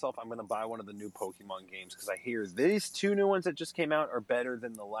told myself I'm going to buy one of the new Pokemon games because I hear these 2 new ones that just came out are better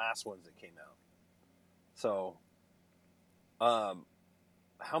than the last ones that came out. So,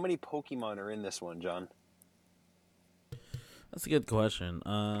 how many Pokemon are in this one, John? That's a good question.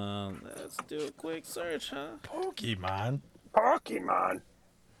 Let's do a quick search, huh? Pokemon.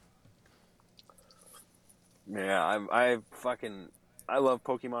 Yeah, I love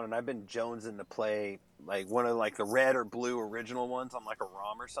Pokemon, and I've been jonesing to play like one of like the red or blue original ones on like a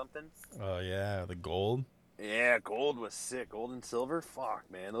ROM or something. Oh yeah, the gold. Yeah, gold was sick. Gold and silver, fuck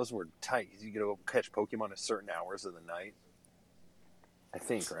man, those were tight. You could go catch Pokemon at certain hours of the night. I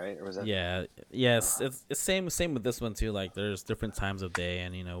think, right? Or was that? Yeah, yes. It's same with this one too. Like there's different times of day,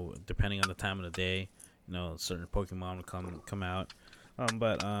 and depending on the time of the day, certain Pokemon will come out.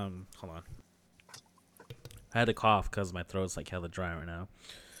 But hold on. I had to cough because my throat's like hella dry right now.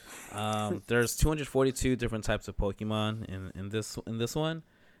 There's 242 different types of Pokemon in this one,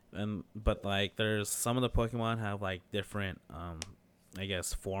 but like there's some of the Pokemon have like different I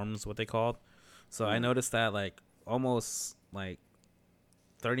guess forms, what they called. So I noticed that like almost like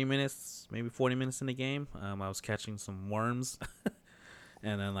 30 minutes, maybe 40 minutes in the game, I was catching some worms.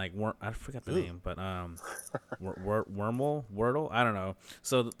 And then like I forgot the name, but Wordle, I don't know.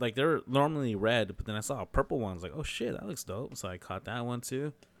 So like they're normally red, but then I saw a purple one. I was like, oh shit, that looks dope. So I caught that one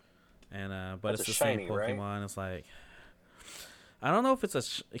too. And but That's it's the shiny, same Pokemon. right? It's like I don't know if it's a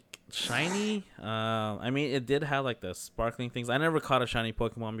shiny. I mean, it did have like the sparkling things. I never caught a shiny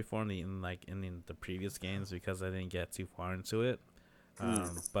Pokemon before in the previous games because I didn't get too far into it.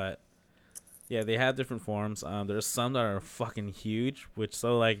 But yeah, they have different forms. There's some that are fucking huge,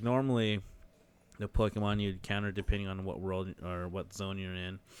 so like normally the Pokemon you'd encounter depending on what world or what zone you're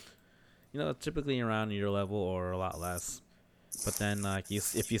in, typically around your level or a lot less. But then like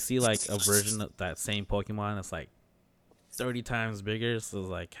if you see like a version of that same Pokemon that's like 30 times bigger, so it's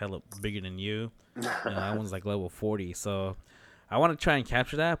like hella bigger than you, that one's like level 40. So I want to try and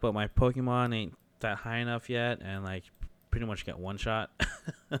capture that, but my Pokemon ain't that high enough yet, and like pretty much get one shot.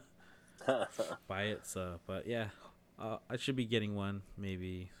 Buy it. So but yeah, I should be getting one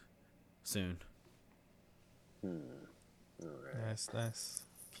maybe soon. Nice.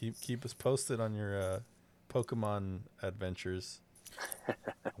 Keep us posted on your Pokemon adventures. I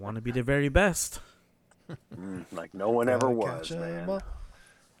want to be the very best. Like no one ever Gotta was, catch 'em man. all.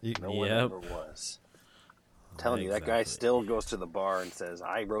 No one ever was. I'm telling you, that guy still goes to the bar and says,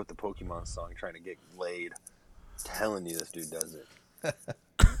 I wrote the Pokemon song trying to get laid. Telling you, this dude does it.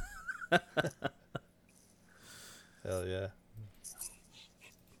 Hell yeah.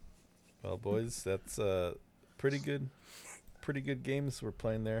 Well, boys, that's pretty good games we're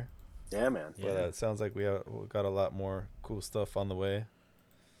playing there. Yeah, man. But it sounds like we got a lot more cool stuff on the way.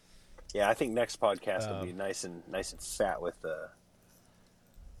 Yeah, I think next podcast will be nice and fat with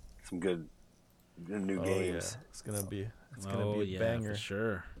some good new games. Yeah. It's gonna be a banger for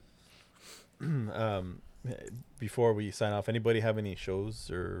sure. before we sign off, anybody have any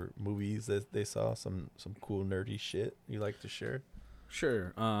shows or movies that they saw? Some cool nerdy shit you like to share?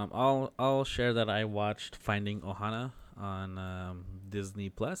 Sure. I'll share that I watched Finding Ohana on Disney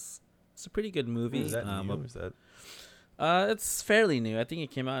Plus. It's a pretty good movie. Is that new? Is that It's fairly new. I think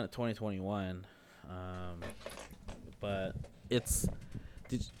it came out in 2021. But it's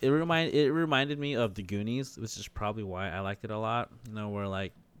it reminded me of The Goonies, which is probably why I liked it a lot. You know, where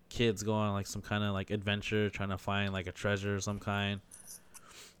like kids go on like some kind of like adventure trying to find like a treasure of some kind.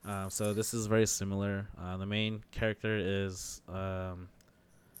 So this is very similar. The main character is a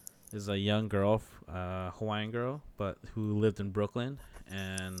young girl, Hawaiian girl, but who lived in Brooklyn,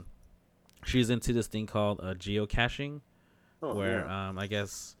 and she's into this thing called geocaching, where I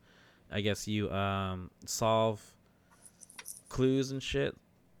guess you solve clues and shit,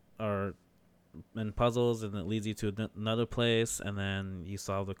 or and puzzles, and it leads you to another place, and then you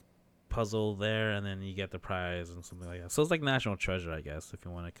solve the puzzle there, and then you get the prize and something like that. So it's like National Treasure, I guess, if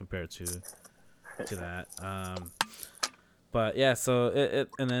you want to compare it to that. But yeah, so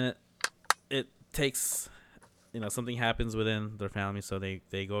it takes, you know, something happens within their family, so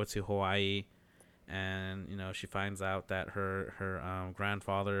they go to Hawaii, and you know she finds out that her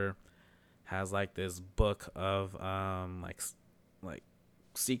grandfather has like this book of like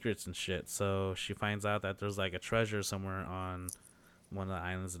secrets and shit. So she finds out that there's like a treasure somewhere on one of the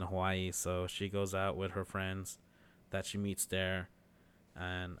islands in Hawaii. So she goes out with her friends that she meets there,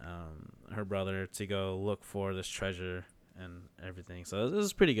 and her brother, to go look for this treasure and everything. So this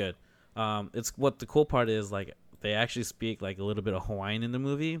is pretty good. It's what the cool part is, like they actually speak like a little bit of Hawaiian in the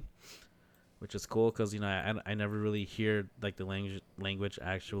movie, which is cool because, you know, I never really hear like the language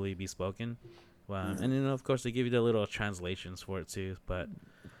actually be spoken. And you know, of course, they give you the little translations for it too, but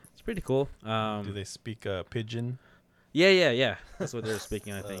it's pretty cool. do they speak pidgin? Yeah. That's what they're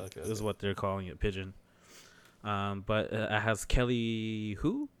speaking. I think Okay. This is what they're calling it, pidgin. But it has Kelly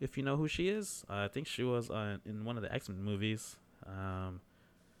Hu, if you know who she is. I think she was in one of the X-Men movies.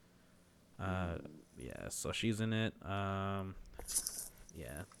 Yeah, so she's in it.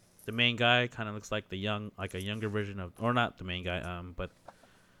 Yeah, the main guy kind of looks like a younger version of, or not the main guy, but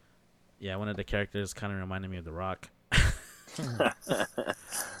yeah, one of the characters kind of reminded me of The Rock.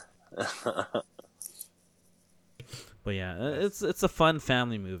 But yeah, it's a fun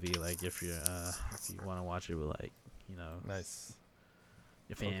family movie. Like if you want to watch it with, like, you know, Nice.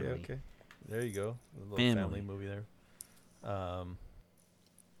 your family. Okay. There you go. A little Family. family movie there.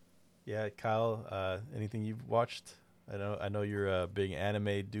 Yeah, Kyle. Anything you've watched? I know you're a big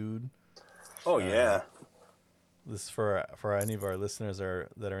anime dude. Oh yeah. This is for any of our listeners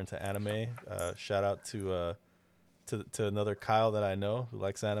that are into anime. Shout out to another Kyle that I know who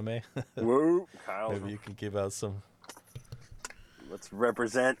likes anime. Woo, Kyle. Maybe you can give out some. Let's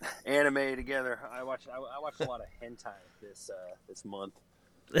represent anime together. I watched a lot of hentai this month.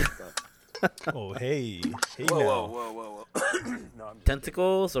 Oh, hey Whoa, now. whoa. No, I'm just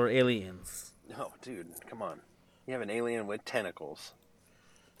Tentacles or aliens? no, dude, come on. You have an alien with tentacles.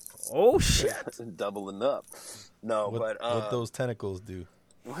 Oh shit! Doubling up. No, What but those tentacles do?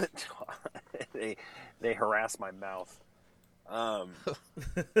 what they harass my mouth.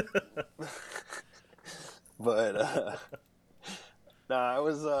 But no,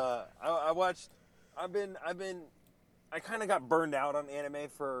 I watched. I kind of got burned out on anime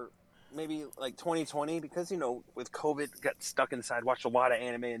for maybe like 2020 because, you know, with COVID, got stuck inside, watched a lot of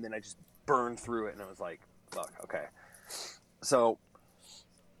anime, and then I just burned through it, and I was like, fuck, okay. So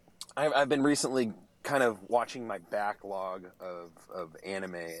I've been recently kind of watching my backlog of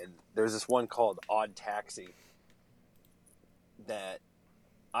anime, and there's this one called Odd Taxi that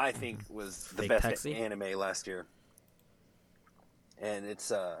I think was the Fake best Taxi? anime last year. And it's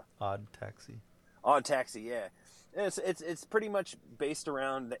Odd Taxi. Odd Taxi, yeah. It's pretty much based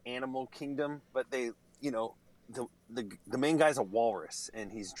around the animal kingdom, but they, you know, the main guy's a walrus,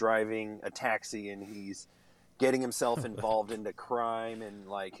 and he's driving a taxi, and he's getting himself involved into crime, and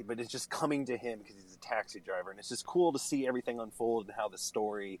like, but it's just coming to him because he's a taxi driver, and it's just cool to see everything unfold and how the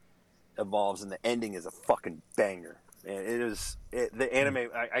story evolves, and the ending is a fucking banger. And the anime.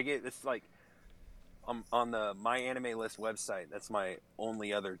 I get it's like. On the My Anime List website, that's my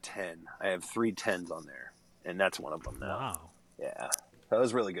only other 10. I have 3 10s on there, and that's one of them now. Wow. Yeah, that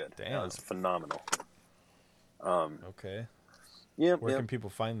was really good. Damn. That was phenomenal. Okay. Yeah, Where can people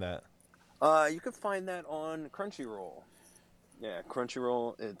find that? you can find that on Crunchyroll. Yeah,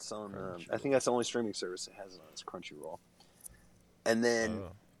 Crunchyroll. It's on. I think that's the only streaming service it has it on. It's Crunchyroll. And then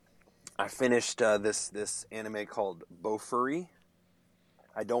I finished this anime called Bofuri.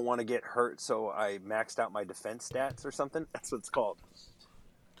 I don't want to get hurt, so I maxed out my defense stats or something. That's what it's called.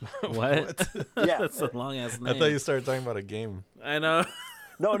 What? Yeah. That's a long ass I name. thought you started talking about a game. I know.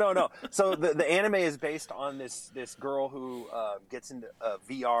 No. So the anime is based on this girl who gets into a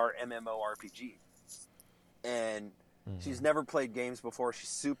VR MMORPG, and she's never played games before. She's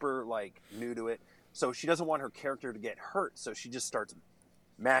super like new to it, so she doesn't want her character to get hurt. So she just starts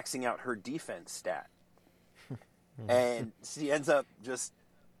maxing out her defense stat, and she ends up just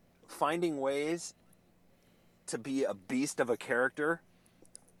finding ways to be a beast of a character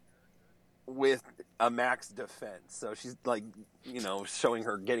with a max defense. So she's like, showing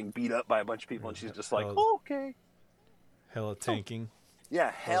her getting beat up by a bunch of people, and she's just like, okay. Hella tanking.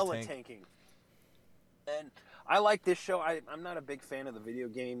 Yeah, hella tank. tanking. And I like this show. I'm not a big fan of the video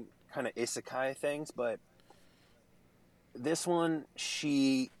game kind of isekai things, but this one,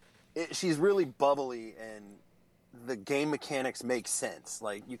 she's really bubbly, and the game mechanics make sense.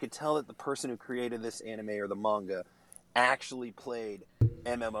 Like, you could tell that the person who created this anime or the manga actually played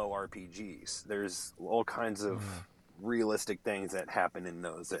MMORPGs. There's all kinds of realistic things that happen in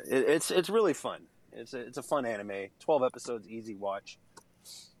those. It's really fun. It's a fun anime. 12 episodes, easy watch.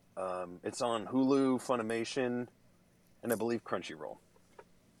 It's on Hulu, Funimation, and I believe Crunchyroll.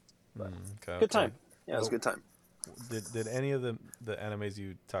 But good time. Yeah, it was a good time. Did any of the animes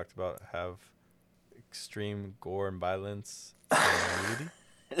you talked about have extreme gore and violence and nudity?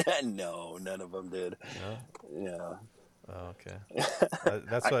 No, none of them did. No? Yeah. Oh, okay.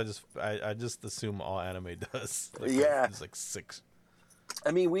 That's what I just assume all anime does. Like, Yeah. It's like 6.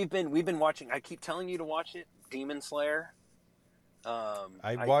 I mean, we've been watching. I keep telling you to watch it. Demon Slayer.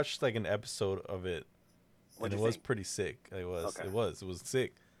 I watched like an episode of it, and it was pretty sick. It was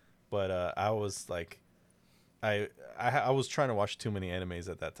sick, but I was like, I was trying to watch too many animes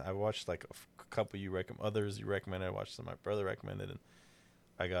at that time. I watched like a couple others you recommended. I watched some my brother recommended, and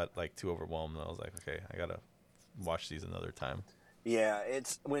I got like too overwhelmed. And I was like, okay, I gotta watch these another time. Yeah,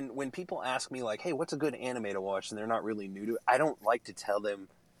 it's when people ask me like, hey, what's a good anime to watch, and they're not really new to it, I don't like to tell them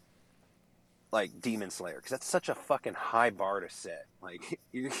like Demon Slayer, because that's such a fucking high bar to set. Like,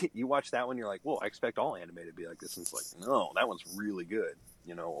 you watch that one, you're like, well, I expect all anime to be like this, and it's like, no, that one's really good,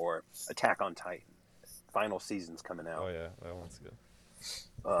 or Attack on Titan, final season's coming out. Oh yeah, that one's good.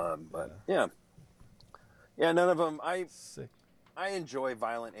 But yeah, none of them. Sick. I enjoy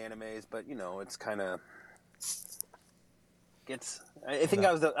violent animes, but it's kind of gets. I think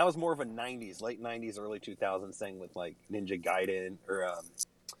I was more of a '90s, late '90s, early 2000s thing with like Ninja Gaiden or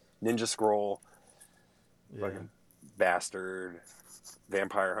Ninja Scroll, fucking Bastard,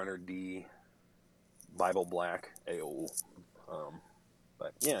 Vampire Hunter D, Bible Black, AO.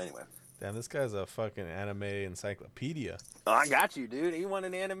 But yeah, anyway. Damn, this guy's a fucking anime encyclopedia. Oh, I got you, dude. You want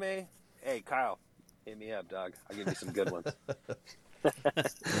an anime? Hey, Kyle, hit me up, dog. I'll give you some good ones.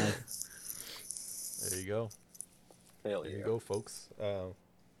 There you go. Hell There yeah. you go, folks. I'm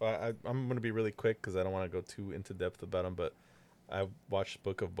going to be really quick because I don't want to go too into depth about them, but I watched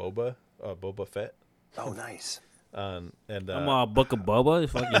Book of Boba Fett. Oh, nice. And I'm all Book of Boba. You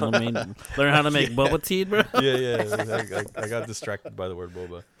fucking learn how to make boba tea, bro. Yeah. I got distracted by the word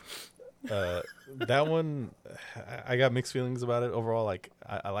boba. That one, I got mixed feelings about it overall. Like,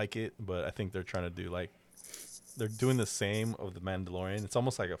 I like it, but I think they're trying to do they're doing the same of the Mandalorian. It's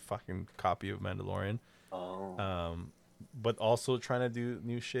almost like a fucking copy of Mandalorian. Oh. But also trying to do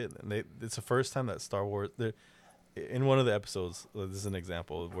new shit. And it's the first time that Star Wars, in one of the episodes, this is an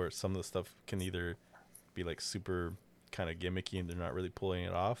example where some of the stuff can either be like super kind of gimmicky and they're not really pulling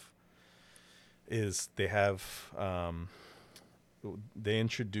it off. Is they have they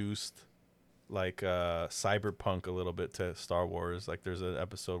introduced like cyberpunk a little bit to Star Wars. Like there's an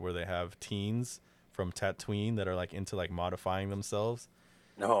episode where they have teens from Tatooine that are like into like modifying themselves.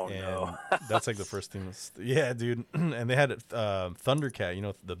 Oh, and no. that's like the first thing. Yeah, dude. And they had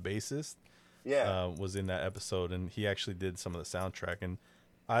Thundercat, the bassist, was in that episode, and he actually did some of the soundtrack. And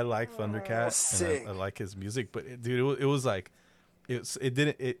I like Thundercat, and I like his music, but it was like,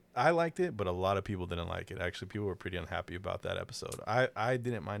 I liked it, but a lot of people didn't like it. Actually, people were pretty unhappy about that episode. I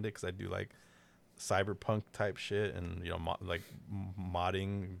didn't mind it because I do like cyberpunk type shit and like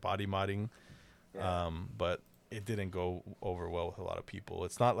modding, body modding. But it didn't go over well with a lot of people.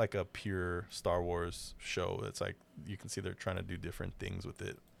 It's not like a pure Star Wars show. It's like you can see they're trying to do different things with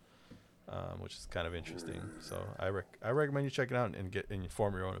it, which is kind of interesting. So I recommend you check it out and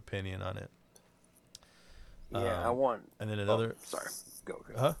form your own opinion on it. Yeah, I want. And then another. Oh, sorry, go.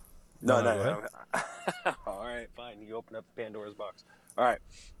 Huh? No. Go All right, fine. You open up Pandora's box. All right.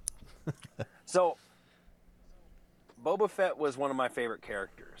 So, Boba Fett was one of my favorite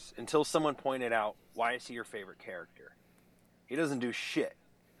characters until someone pointed out, why is he your favorite character? He doesn't do shit.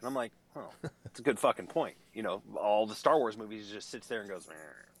 And I'm like, oh, that's a good fucking point. All the Star Wars movies, he just sits there and goes,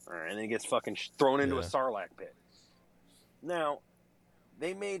 And then he gets fucking thrown into a Yeah. Sarlacc pit. Now,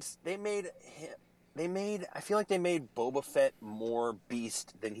 they made. I feel like they made Boba Fett more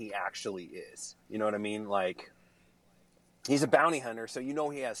beast than he actually is. You know what I mean? Like, he's a bounty hunter, so you know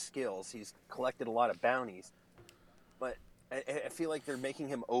he has skills. He's collected a lot of bounties, but I feel like they're making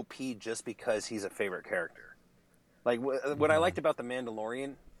him OP just because he's a favorite character. Like what I liked about the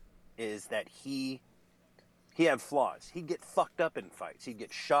Mandalorian is that he had flaws. He'd get fucked up in fights. He'd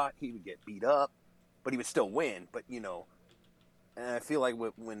get shot. He would get beat up, but he would still win. But you know, and I feel like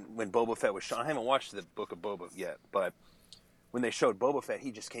when Boba Fett was shot, I haven't watched the Book of Boba yet, but when they showed Boba Fett,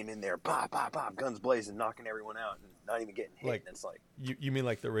 he just came in there, bop, bop, bop, guns blazing, knocking everyone out, and not even getting hit. Like, and it's like, you mean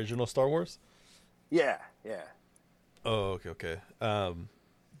like the original Star Wars? yeah. Oh, okay.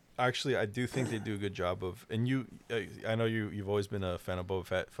 Actually, I do think they do a good job of, and I know you've always been a fan of Boba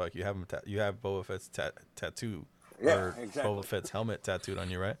Fett. Fuck, you have him. You have Boba Fett's tattoo, Yeah, or exactly. Boba Fett's helmet tattooed on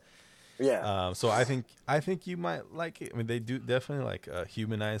you, right? Yeah. So I think you might like it. I mean, they do definitely like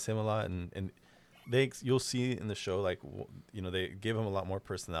humanize him a lot, and you'll see in the show like they give him a lot more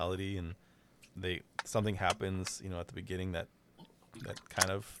personality, and something happens at the beginning that kind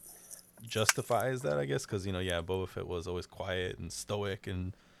of justifies that, I guess, because Boba Fett was always quiet and stoic,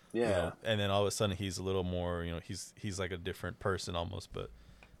 and Yeah. and then all of a sudden he's a little more, he's like a different person almost, but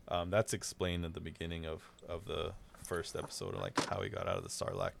that's explained at the beginning of the first episode, like how he got out of the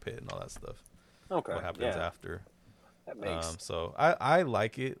Sarlacc pit and all that stuff. Okay. What happens yeah. after? That makes. So I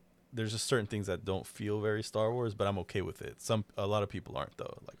like it. There's just certain things that don't feel very Star Wars, but I'm okay with it. A lot of people aren't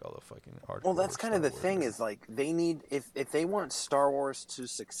though, like all the fucking hardcore. Well, that's kind of the Star Wars thing nerds. is like they need if they want Star Wars to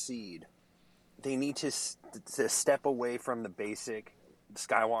succeed, they need to step away from the basic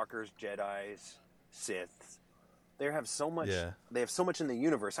Skywalkers, Jedi's, Siths. They have so much. Yeah. They have so much in the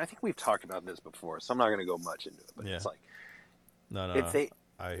universe. I think we've talked about this before, so I'm not going to go much into it. But Yeah. it's like No, if they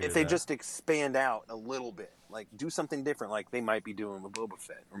I hear if they that. just expand out a little bit, like do something different, like they might be doing with Boba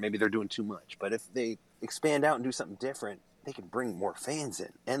Fett, or maybe they're doing too much. But if they expand out and do something different, they can bring more fans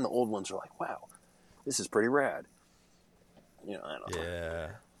in, and the old ones are like, "Wow, this is pretty rad." I don't know.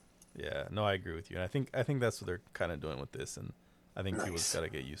 Yeah. No, I agree with you, and I think that's what they're kind of doing with this, and I think people Nice. got to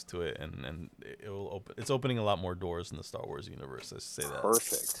get used to it, and it will open. It's opening a lot more doors in the Star Wars universe. Let's say that.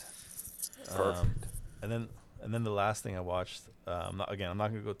 Perfect. And then the last thing I watched. I'm not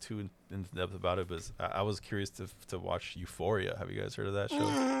gonna go too into depth about it, but I was curious to watch Euphoria. Have you guys heard of that show?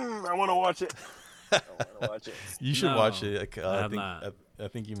 I want to watch it. I want to watch it. You should No, watch it. Like, I I have think not. I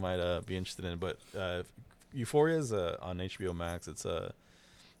think you might be interested in it. But Euphoria is on HBO Max. It's a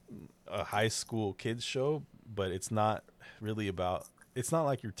high school kids show, but it's not really about. It's not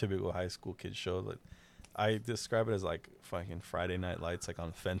like your typical high school kids show. Like, I describe it as like fucking Friday Night Lights, like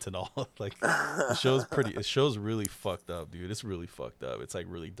on fentanyl. Like the show's pretty. The show's really fucked up, dude. It's really fucked up. It's like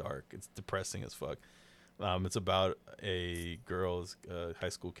really dark. It's depressing as fuck. It's about a girl's high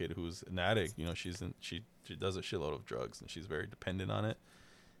school kid who's an addict. She does a shitload of drugs and she's very dependent on it.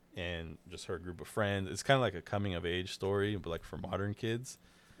 And just her group of friends. It's kind of like a coming of age story, but like for modern kids.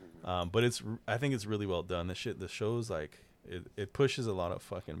 But I think it's really well done. The show's like it pushes a lot of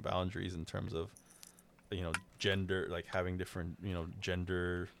fucking boundaries in terms of gender, like having different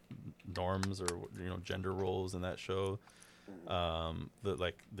gender norms or gender roles in that show.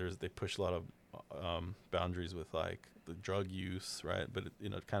 They push a lot of boundaries with like the drug use, right? But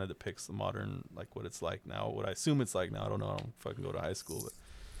it kind of depicts the modern, like what it's like now, what I assume it's like now. I don't know, I don't fucking go to high school,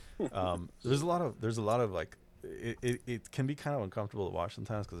 but there's a lot of like it can be kind of uncomfortable to watch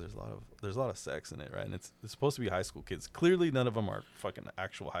sometimes because there's a lot of sex in it, right? And it's supposed to be high school kids. Clearly none of them are fucking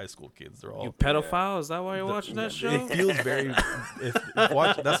actual high school kids. They're all You pedophile? Is that why you're watching that show? It feels very if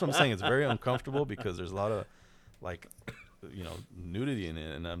watch, that's what I'm saying. It's very uncomfortable because there's a lot of like nudity in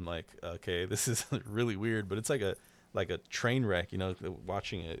it, and I'm like, okay, this is really weird, but it's like a train wreck,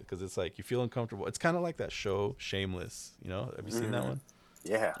 watching it, because it's like you feel uncomfortable. It's kind of like that show Shameless. Have you seen that one?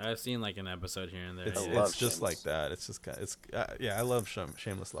 Yeah. I've seen like an episode here and there. It's yeah. love just Shameless. like that. It's just kind of, yeah, I love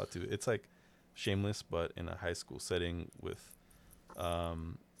Shameless a lot too. It's like Shameless but in a high school setting with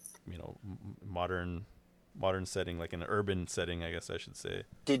modern setting, like an urban setting, I guess I should say.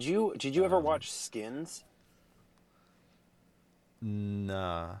 Did you ever watch Skins?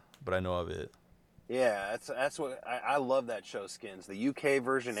 Nah, but I know of it. Yeah, that's what I love that show, Skins, the UK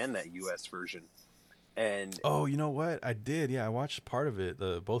version and that US version. And Oh, you know what? I did. Yeah, I watched part of it,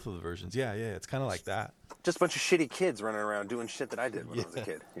 both of the versions. Yeah, it's kind of like that. just a bunch of shitty kids running around doing shit that I did when I was a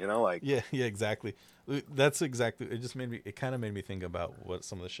kid. Like Yeah, exactly. That's exactly. It kind of made me think about what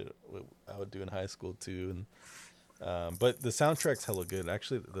some of the shit I would do in high school too. And but the soundtrack's hella good.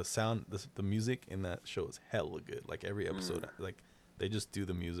 Actually, the music in that show is hella good. Like every episode, like They just do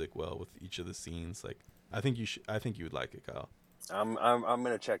the music well with each of the scenes. Like, I think you would like it, Kyle. I'm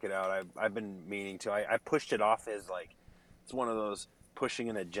gonna check it out. I've been meaning to. I pushed it off as like it's one of those pushing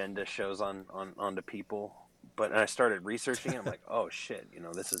an agenda shows onto people. But I started researching it. I'm like, oh shit,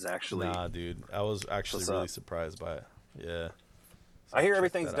 this is actually. Nah, dude, I was actually really surprised by it. Yeah. So I hear check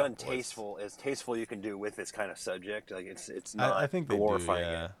everything's that done out, boys. tasteful, as tasteful you can do with this kind of subject. Like it's not I think they glorifying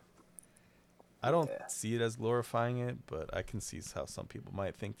do, yeah. it. I don't see it as glorifying it, but I can see how some people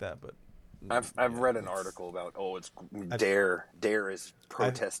might think that. But I've read an article about it's Dare is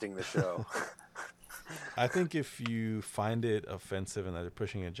protesting the show. I think if you find it offensive and that they're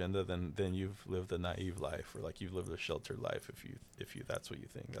pushing an agenda, then you've lived a naive life, or like you've lived a sheltered life. If you that's what you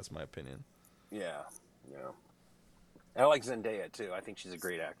think. That's my opinion. Yeah. I like Zendaya too. I think she's a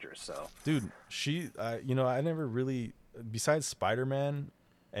great actress. So, dude, I never really, besides Spider-Man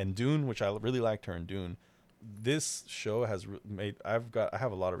and Dune, which I really liked her in Dune. This show has made I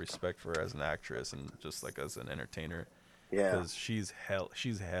have a lot of respect for her as an actress and just like as an entertainer. Yeah, because she's hella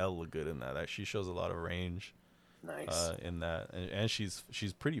good in that. She shows a lot of range. Nice. In that, and she's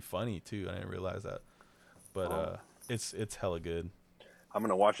pretty funny too. I didn't realize that, but it's hella good. I'm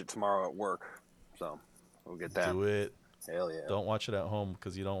gonna watch it tomorrow at work, so we'll get that. Do it. Hell yeah. Don't watch it at home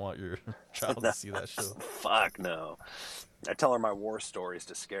because you don't want your child to see that show. Fuck no. I tell her my war stories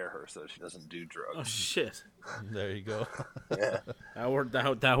to scare her so she doesn't do drugs. Oh shit. There you go. Yeah.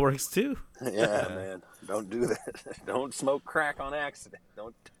 That works too. Yeah, man. Don't do that. Don't smoke crack on accident.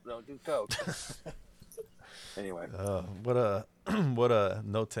 Don't do coke. Anyway. What a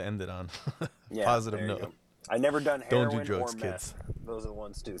note to end it on. Yeah, Positive note. Go. I never done heroin Don't do drugs, or meth. kids. Those are the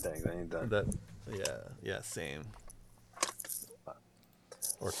ones, two things I ain't done. Yeah, same.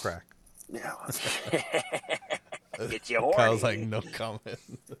 Or crack. Yeah. Get you horny. Kyle's like, no comment.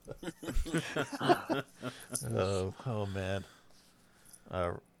 Oh man.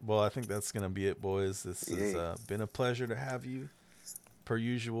 Well, I think that's gonna be it, boys. This has been a pleasure to have you, per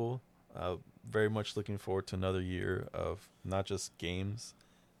usual. Very much looking forward to another year of not just games,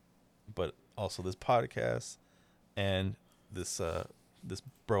 but also this podcast and this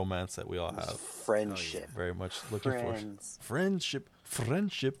bromance that we all have. Friendship. Very much looking forward. Friendship.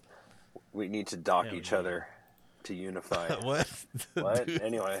 We need to dock each other to unify. What? What? Dude.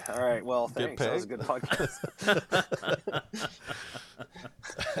 Anyway, all right. Well, thanks. That was a good podcast.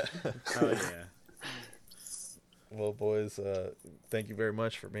 Oh yeah. Well, boys, thank you very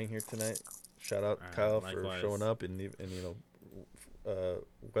much for being here tonight. Shout out Kyle for showing up and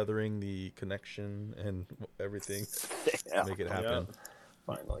weathering the connection and everything. Yeah. Make it happen. Yep.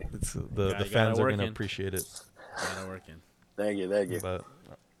 Finally. The fans are gonna appreciate it. Gotta work in. Thank you. But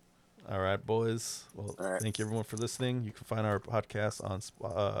all right, boys. Well, thank you everyone for listening. You can find our podcast on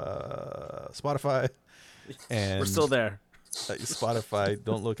Spotify. And we're still there. Spotify.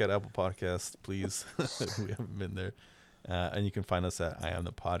 Don't look at Apple Podcasts, please. We haven't been there. And you can find us at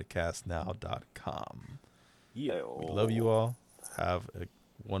iamthepodcastnow.com. Yeah. We love you all. Have a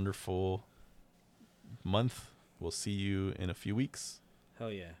wonderful month. We'll see you in a few weeks.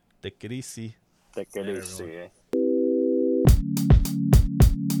 Hell yeah. Take it easy. Take it easy.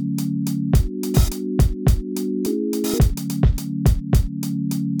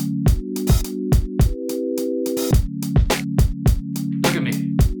 Look at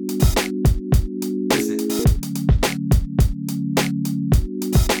me. Listen.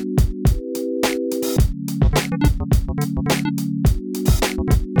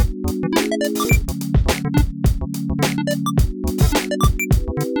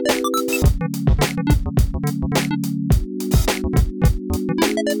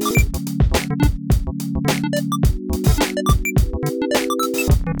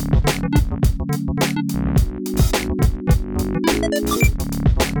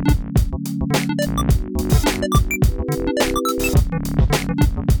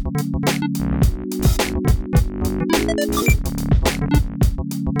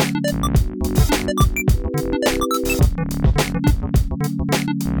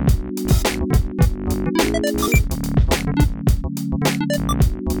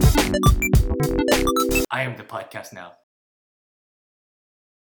 I am the podcast now.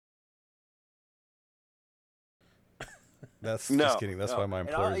 That's No, just kidding. That's no. why my And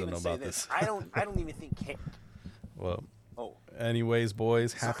employers I'll don't know even say about this. I don't even think. Well, Oh, anyways,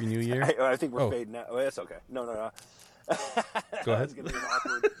 boys, Happy New Year. I think we're fading out. Oh, that's okay. No. Go That ahead. was gonna be an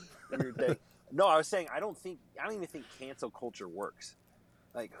awkward, weird thing. No, I was saying I don't even think cancel culture works.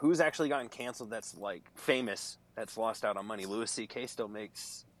 Like, who's actually gotten canceled that's like famous that's lost out on money? Louis C.K. still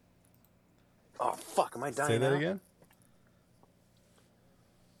makes. Oh fuck! Am I dying? Say that now? again.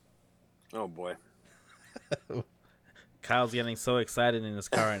 Oh boy. Kyle's getting so excited in his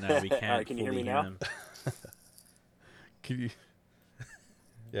car right now. We can't. Can you hear fully me now? him. Can you?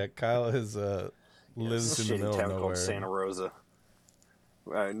 Yeah, Kyle is lives in the Shitty middle of town called nowhere. Santa Rosa.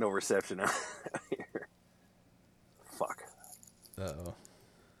 No reception out here. Fuck. Uh-oh.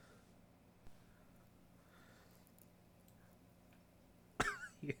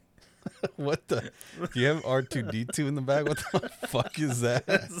 What the? Do you have R2D2 in the back? What the fuck is that?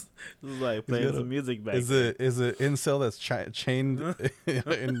 This is like playing got a- some music back. Is it incel that's chained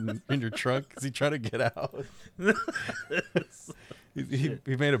in your trunk? Is he trying to get out? he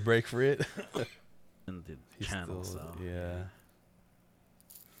made a break for it. in the He's channel. still- So yeah.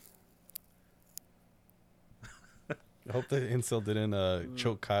 I hope the incel didn't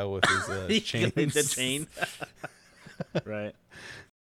choke Kyle with his chains. the chain. Right.